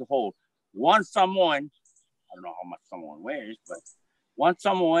be able to hold one Samoan, I don't know how much Samoan weighs, but one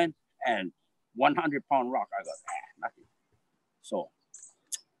Samoan and 100-pound rock. I got nothing. So,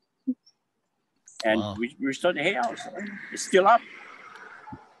 and we restored the heiau. So it's still up.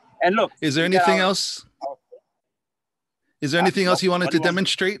 And look. Is there anything else? Is there anything else you wanted to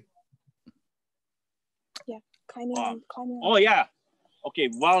demonstrate? Yeah, climbing up. Oh, yeah. Okay,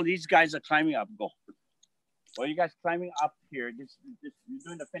 while these guys are climbing up, go. While you guys climbing up here, you're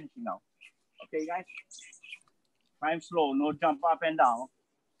doing the finishing now. Okay, guys? Climb slow, no jump up and down.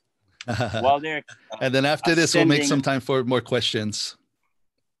 While they're and then after this, we'll make some time for more questions.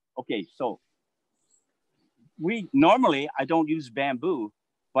 Okay, so normally I don't use bamboo,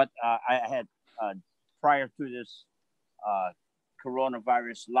 but I had prior to this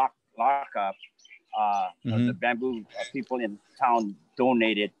coronavirus lockup, the bamboo people in town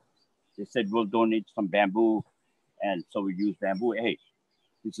donated. They said we'll donate some bamboo, and so we use bamboo. Hey,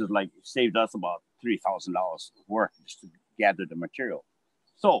 this is like saved us about $3,000 work just to gather the material.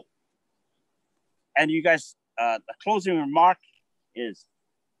 So, and you guys, the closing remark is,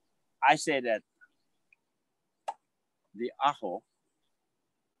 I say that the aho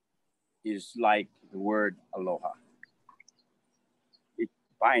is like the word aloha. It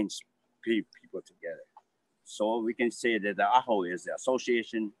binds people together. So we can say that the aho is the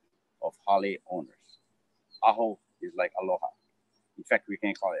Association of Hale Owners. Aho is like aloha. In fact, we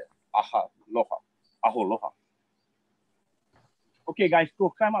can call it aha loha, aho loha. Okay, guys, go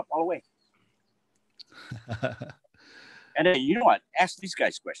climb up all the way. And then, you know what? Ask these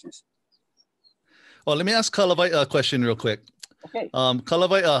guys questions. Well, let me ask Kalawai a question real quick. Okay.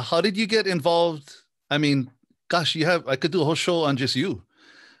 Kalawai, how did you get involved? I mean, gosh, I could do a whole show on just you.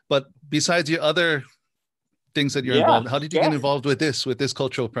 But besides your other things that you're involved, how did you get involved with this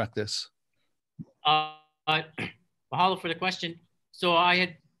cultural practice? Mahalo for the question. So I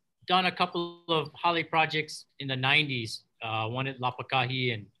had done a couple of hale projects in the 90s, one at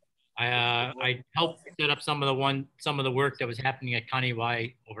Lapakahi, and I helped set up some of the work that was happening at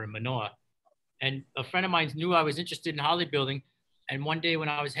Kaniwai over in Manoa. And a friend of mine knew I was interested in hale building. And one day when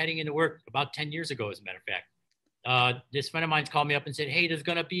I was heading into work, about 10 years ago, as a matter of fact, this friend of mine called me up and said, hey, there's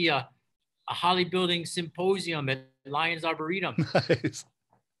going to be a hale building symposium at Lions Arboretum. Nice.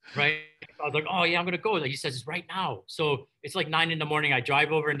 Right. I was like, oh yeah, I'm going to go. He says, it's right now. So it's like 9 a.m. I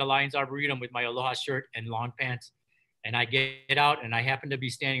drive over into Lions Arboretum with my aloha shirt and long pants. And I get out and I happen to be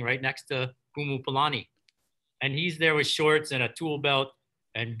standing right next to Kumu Palani. and he's there with shorts and a tool belt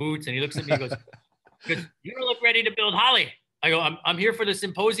and boots, and he looks at me and goes, "You don't look ready to build holly." I go, I'm here for the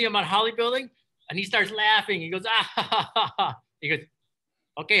symposium on holly building. And he starts laughing. He goes, ah, ha, ha, ha, ha. He goes,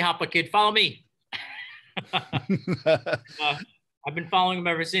 "Okay, Hapa kid, follow me." I've been following him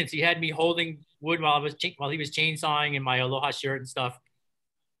ever since. He had me holding wood while he was chainsawing in my aloha shirt and stuff.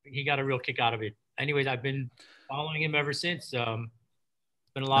 He got a real kick out of it. Anyways, I've been following him ever since.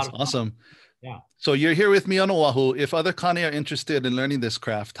 It's been a lot of fun. Awesome. Yeah. So you're here with me on Oahu. If other kane are interested in learning this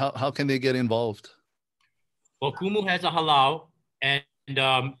craft, how can they get involved? Well, Kumu has a halau, and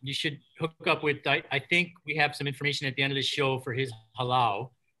you should hook up with, I think we have some information at the end of the show for his halau.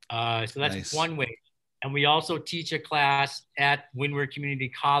 So that's nice. One way. And we also teach a class at Windward Community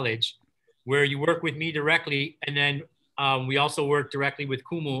College where you work with me directly. And then we also work directly with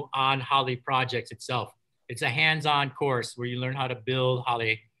Kumu on holly projects itself. It's a hands-on course where you learn how to build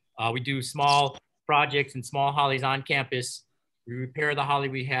holly. We do small projects and small hollies on campus. We repair the holly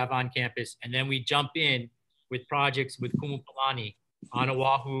we have on campus. And then we jump in with projects with Kumu Palani on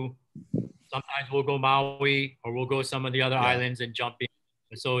Oahu. Sometimes we'll go Maui or we'll go some of the other islands and jump in.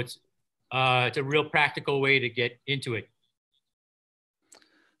 So it's a real practical way to get into it.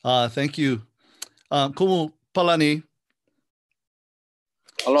 Thank you. Kumu Palani.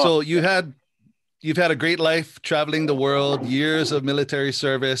 Hello. So you've had a great life traveling the world, years of military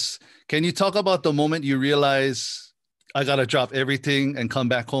service. Can you talk about the moment you realize I got to drop everything and come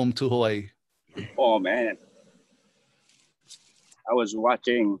back home to Hawaii? Oh, man. I was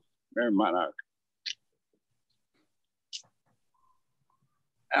watching Mary Monarch.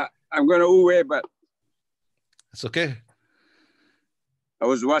 I'm going to ooh, but it's okay. I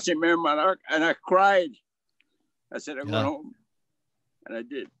was watching Mary Monarch and I cried. I said, I'm going home. And I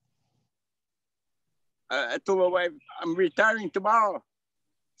did. I told my wife, I'm retiring tomorrow.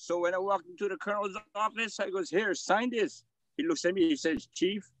 So when I walked into the colonel's office, I goes, "Here, sign this." He looks at me, he says,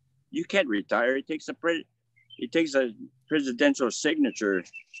 "Chief, you can't retire. It takes a presidential signature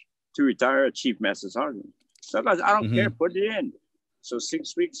to retire a chief master sergeant." So I goes, "I don't care, put it in." So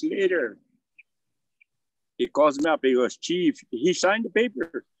 6 weeks later, he calls me up. He goes, "Chief," he signed the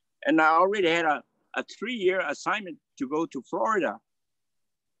paper. And I already had a 3-year assignment to go to Florida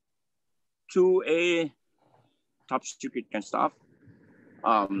to a top secret kind of stuff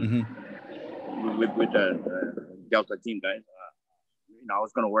with the Delta team guys. I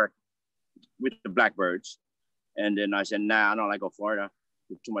was going to work with the Blackbirds. And then I said, "Nah, I don't like to go to Florida.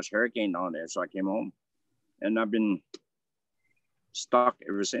 There's too much hurricane down there." So I came home. And I've been stuck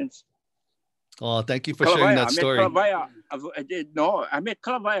ever since. Oh, thank you for sharing that story. I met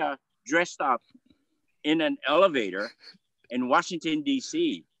Kalavaya dressed up in an elevator in Washington,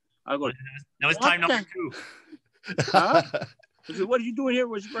 D.C. I go, that was time number 2. Huh? I said, "What are you doing here?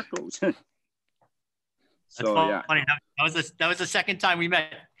 Where's your work clothes?" So funny. That was the second time we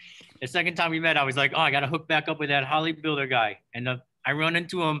met. The second time we met, I was like, "Oh, I got to hook back up with that holly builder guy." And I run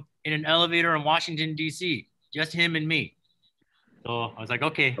into him in an elevator in Washington, D.C. Just him and me. So I was like,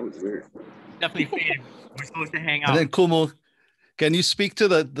 "Okay, that was weird. Definitely faded. We're supposed to hang out." And then Kumu, can you speak to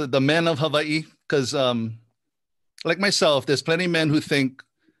the men of Hawaii? Because like myself, there's plenty of men who think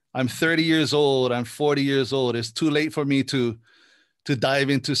I'm 30 years old, I'm 40 years old. It's too late for me to dive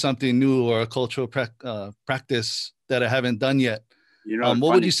into something new or a cultural practice that I haven't done yet.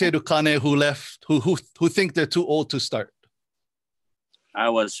 What would you say to kane who left, who think they're too old to start? I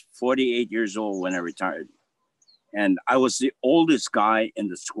was 48 years old when I retired. And I was the oldest guy in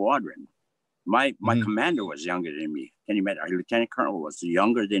the squadron. My commander was younger than me. Can you imagine? Our lieutenant colonel was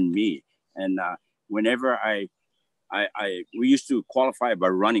younger than me. And whenever we used to qualify by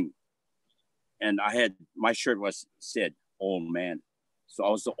running. And my shirt said, "Old man." So I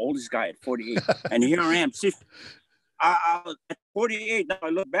was the oldest guy at 48. And here I am. I was at 48. Now I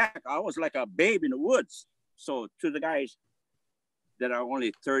look back, I was like a babe in the woods. So to the guys that are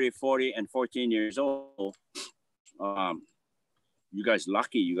only 30, 40, and 14 years old, you guys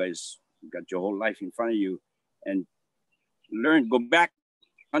lucky. You guys got your whole life in front of you, and go back.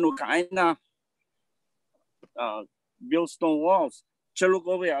 Build stone walls. Look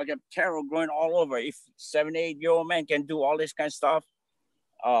over here. I got taro growing all over. If 7, 8-year-old man can do all this kind of stuff,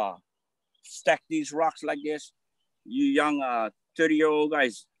 stack these rocks like this, you young 30-year-old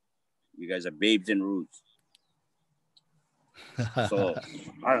guys, you guys are babes in roots. So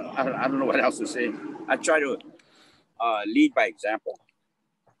I don't know what else to say. I try to lead by example,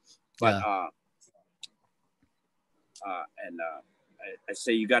 but I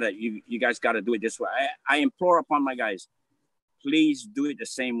say you guys gotta do it this way. I implore upon my guys, please do it the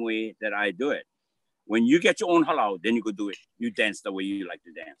same way that I do it. When you get your own halau, then you go do it. You dance the way you like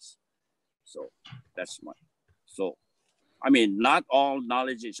to dance. So that's So, I mean, not all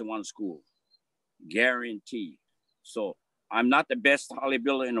knowledge is in one school, guarantee. So I'm not the best hale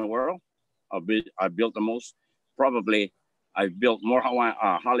builder in the world. I built the most. Probably I've built more Hawaiian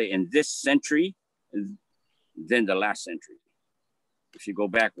hale in this century than the last century. If you go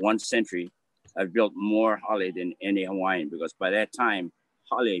back 1 century, I've built more hale than any Hawaiian, because by that time,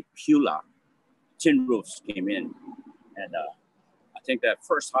 hale pula, tin roofs came in. And I think that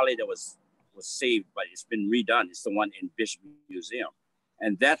first hale that was saved, but it's been redone. It's the one in Bishop Museum.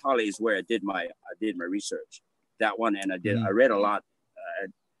 And that hale is where I did my research. That one, and I read a lot,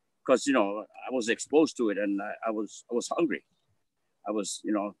 because you know, I was exposed to it, and I was hungry. I was,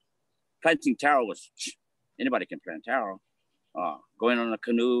 you know, planting taro was, anybody can plant taro. Going on a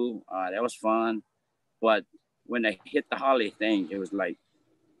canoe, that was fun. But when I hit the hale thing, it was like,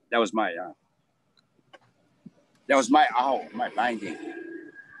 that was my ʻAho, my binding.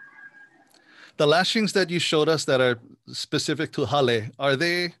 The lashings that you showed us that are specific to hale, are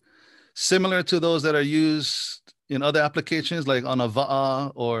they similar to those that are used in other applications, like on a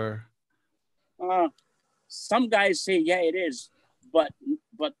va'a or? Some guys say, yeah, it is. But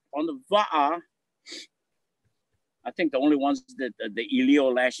on the va'a, I think the only ones that the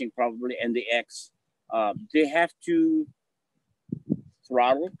ilio lashing probably and the X, they have to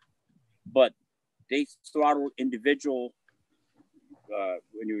throttle, but they throttle individual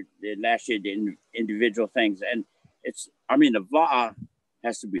when they lash it in individual things. And it's, I mean, the va'a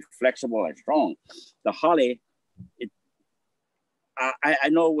has to be flexible and strong. The hale, I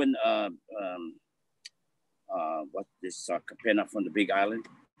know when what this kapena from the Big Island,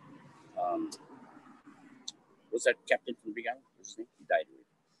 was that captain from the Big Island? What's his name? He died already.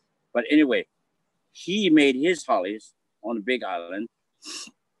 But anyway, he made his hales on the Big Island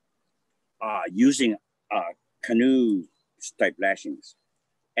using canoe type lashings,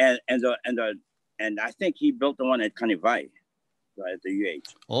 and I think he built the one at Kanivai, at the UH.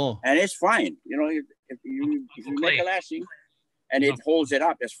 Oh, and it's fine. You know, if you make a lashing and it holds it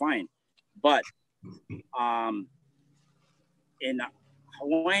up, it's fine. But in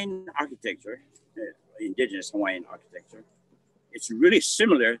Hawaiian architecture, indigenous Hawaiian architecture, it's really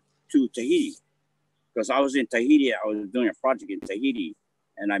similar to Tahiti. Because I was in Tahiti, I was doing a project in Tahiti,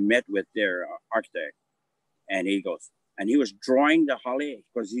 and I met with their architect, and he goes, and he was drawing the hale,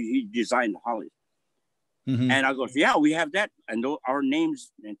 because he designed the hale. And I go, yeah, we have that. And our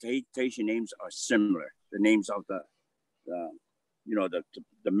names and Tahitian names are similar. The names of the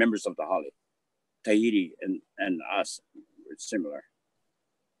members of the hale. Tahiti and us, it's similar.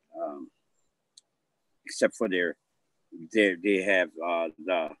 Except for they have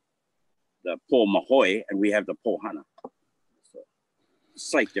the po mahoi, and we have the po hana. So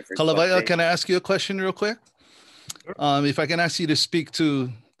slight difference. Kalawai'a, can I ask you a question real quick? Sure. If I can ask you to speak to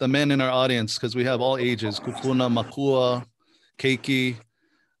the men in our audience, because we have all ages, kupuna, makua, keiki.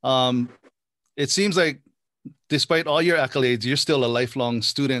 It seems like despite all your accolades, you're still a lifelong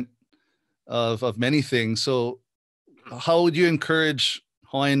student of many things. So how would you encourage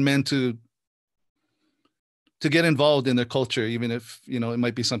Hawaiian men to get involved in their culture, even if, you know, it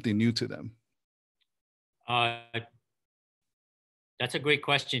might be something new to them? That's a great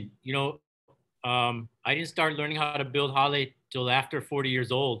question. You know, I didn't start learning how to build hale till after 40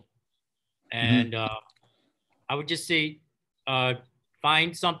 years old. And I would just say,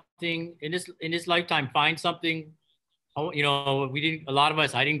 find something in this lifetime, find something. You know, a lot of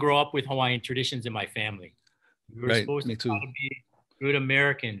us, I didn't grow up with Hawaiian traditions in my family. We were supposed to try to be good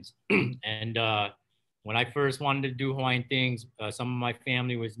Americans. And when I first wanted to do Hawaiian things, some of my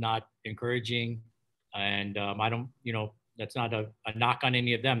family was not encouraging. And I don't, you know, that's not a knock on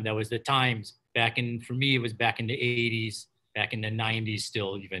any of them. That was the times for me, it was back in the 80s, back in the 90s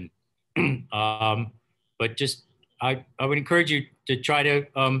still even. But just, I would encourage you to try to,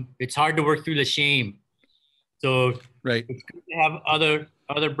 it's hard to work through the shame. So it's good to have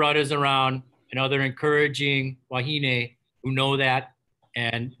other brothers around and other encouraging wahine who know that,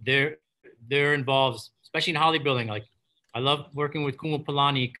 and they're involved, especially in hale building. Like, I love working with Kumu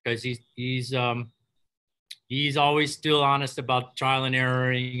Palani because he's always still honest about trial and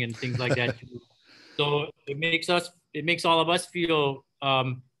erroring and things like that. So it makes all of us feel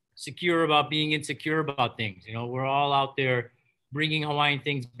secure about being insecure about things. You know, we're all out there bringing Hawaiian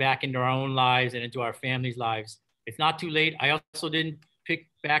things back into our own lives and into our families' lives. It's not too late. I also didn't pick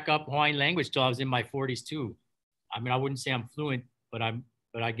back up Hawaiian language till I was in my 40s too. I mean, I wouldn't say I'm fluent, but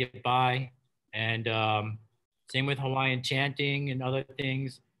I get by. And same with Hawaiian chanting and other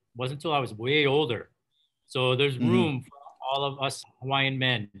things. It wasn't until I was way older. So there's room for all of us Hawaiian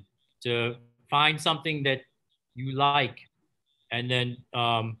men to find something that you like, and then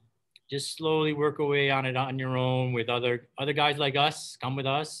just slowly work away on it on your own with other guys like us. Come with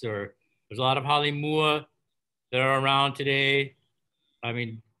us, or there's a lot of halimua that are around today. I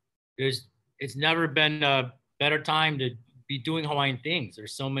mean, it's never been a better time to be doing Hawaiian things.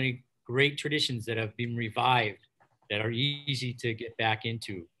 There's so many great traditions that have been revived that are easy to get back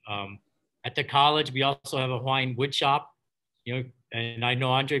into. At the college, we also have a Hawaiian wood shop, you know, and I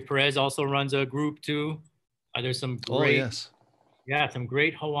know Andre Perez also runs a group too. There's some great, some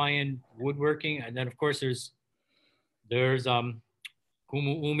great Hawaiian woodworking. And then of course there's Kumu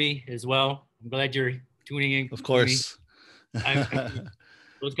Umi as well. I'm glad you're tuning in. Of course.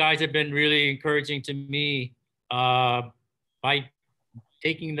 Those guys have been really encouraging to me by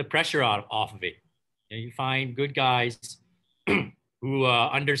taking the pressure off of it. You know, you find good guys who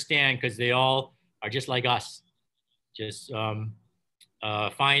understand, because they all are just like us, just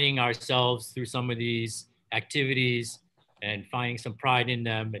finding ourselves through some of these activities and finding some pride in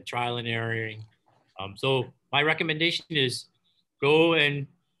them and trial and erroring. So my recommendation is go and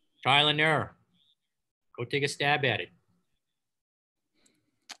trial and error. Go take a stab at it.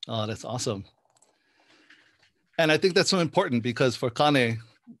 Oh, that's awesome. And I think that's so important, because for Kane,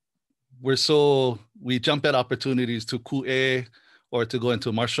 we jump at opportunities to ku'e or to go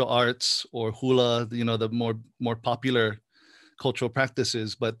into martial arts or hula, you know, the more popular cultural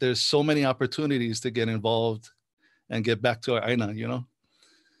practices, but there's so many opportunities to get involved and get back to our aina, you know?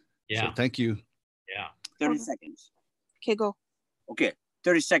 Yeah. So thank you. Yeah. 30 seconds. Okay, go. Okay,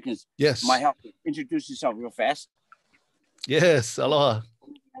 30 seconds. Yes. My help. Introduce yourself real fast. Yes, aloha.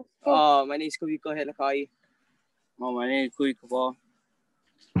 My name is Kuviko Helakai. Oh, my name is Kuhikuhi.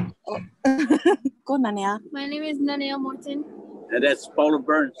 Go, Nanea. My name is Nanea Morton. And that's Paulo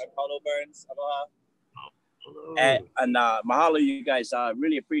Burns. Paulo Burns. Aloha. And mahalo, you guys.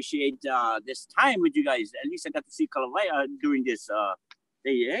 Really appreciate this time with you guys. At least I got to see Kalawai during this.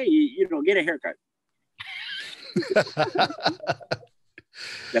 Hey, you know, get a haircut.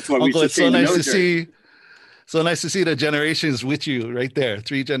 That's what Uncle, we it's so nice to see. So nice to see the generations with you right there.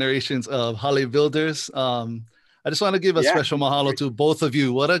 3 generations of Hale builders. I just want to give a special mahalo to both of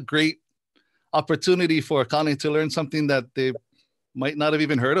you. What a great opportunity for Kane to learn something that they might not have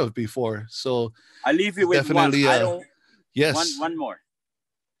even heard of before. So I leave you with one. One more.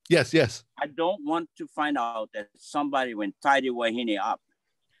 Yes. I don't want to find out that somebody went tidy wahine up.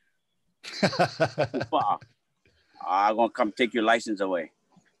 I'm gonna come take your license away.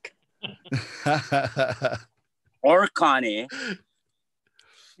 Or Kane.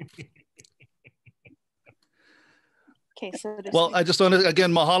 Okay, so well, I just want to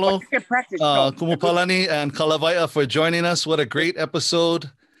again mahalo Kumu Palani and Kalawai for joining us. What a great episode.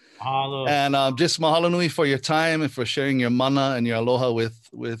 Mahalo. And just mahalo nui for your time and for sharing your mana and your aloha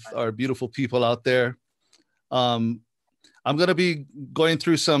with our beautiful people out there. I'm going to be going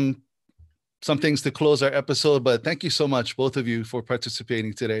through some things to close our episode, but thank you so much, both of you, for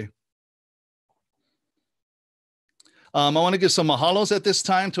participating today. I want to give some mahalos at this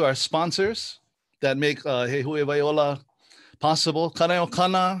time to our sponsors that make Huewai Ola possible. Kaneo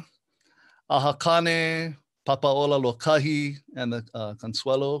Kana, Ahakane, Papa Ola Lokahi, and the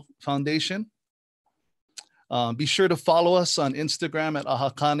Consuelo Foundation. Be sure to follow us on Instagram at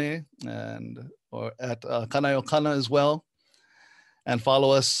Ahakane or at Kaneo Kana as well. And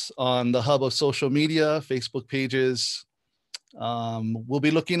follow us on the hub of social media, Facebook pages. We'll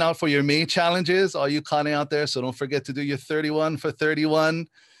be looking out for your May challenges, all you Kane out there. So don't forget to do your 31 for 31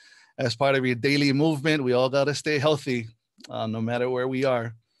 as part of your daily movement. We all got to stay healthy, no matter where we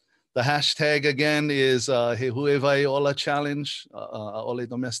are. The hashtag again is Huewai Ola Challenge, Ole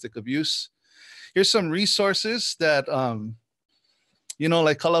Domestic Abuse. Here's some resources that,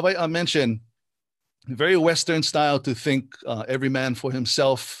 like Kalawai mentioned, very Western style to think every man for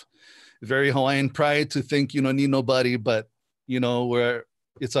himself, very Hawaiian pride to think, need nobody, but, where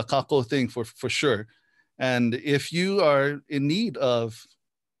it's a kako thing for sure. And if you are in need of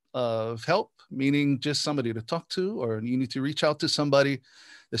help, meaning just somebody to talk to, or you need to reach out to somebody,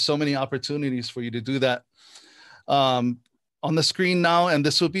 there's so many opportunities for you to do that. On the screen now, and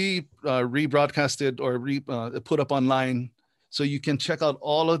this will be rebroadcasted or put up online, so you can check out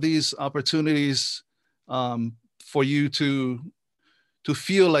all of these opportunities for you to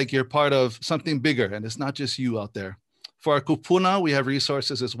feel like you're part of something bigger, and it's not just you out there. For our kupuna, we have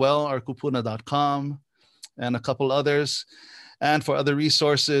resources as well, our kupuna.com and a couple others. And for other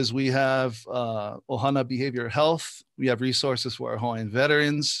resources, we have Ohana Behavioral Health. We have resources for our Hawaiian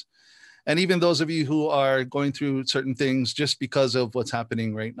veterans, and even those of you who are going through certain things just because of what's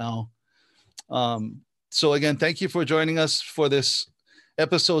happening right now. So again, thank you for joining us for this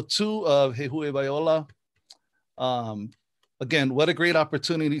episode 2 of Huewai Ola. again, what a great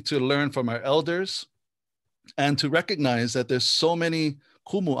opportunity to learn from our elders and to recognize that there's so many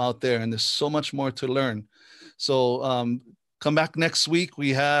kumu out there and there's so much more to learn. So come back next week.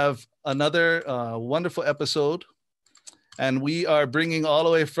 We have another wonderful episode, and we are bringing all the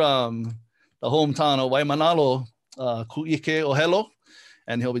way from the hometown of Waimanalo, Ku'ike Ohelo,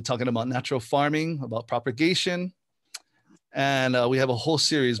 and he'll be talking about natural farming, about propagation, and we have a whole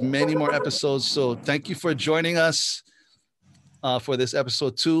series, many more episodes. So thank you for joining us for this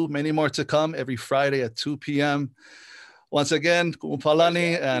episode 2. Many more to come every Friday at 2 p.m. Once again, Kumu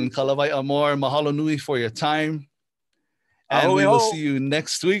Palani and Kalawai Amor, mahalo nui for your time. And we will see you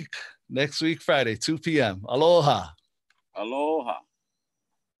next week, Friday, 2 p.m. Aloha. Aloha.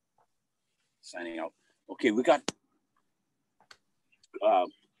 Signing out. Okay, we got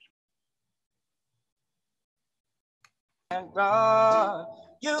and God,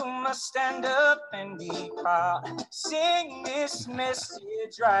 you must stand up and be proud. Sing this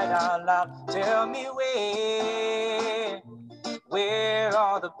message right out loud. Tell me where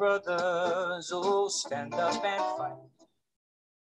are the brothers? Oh, stand up and fight.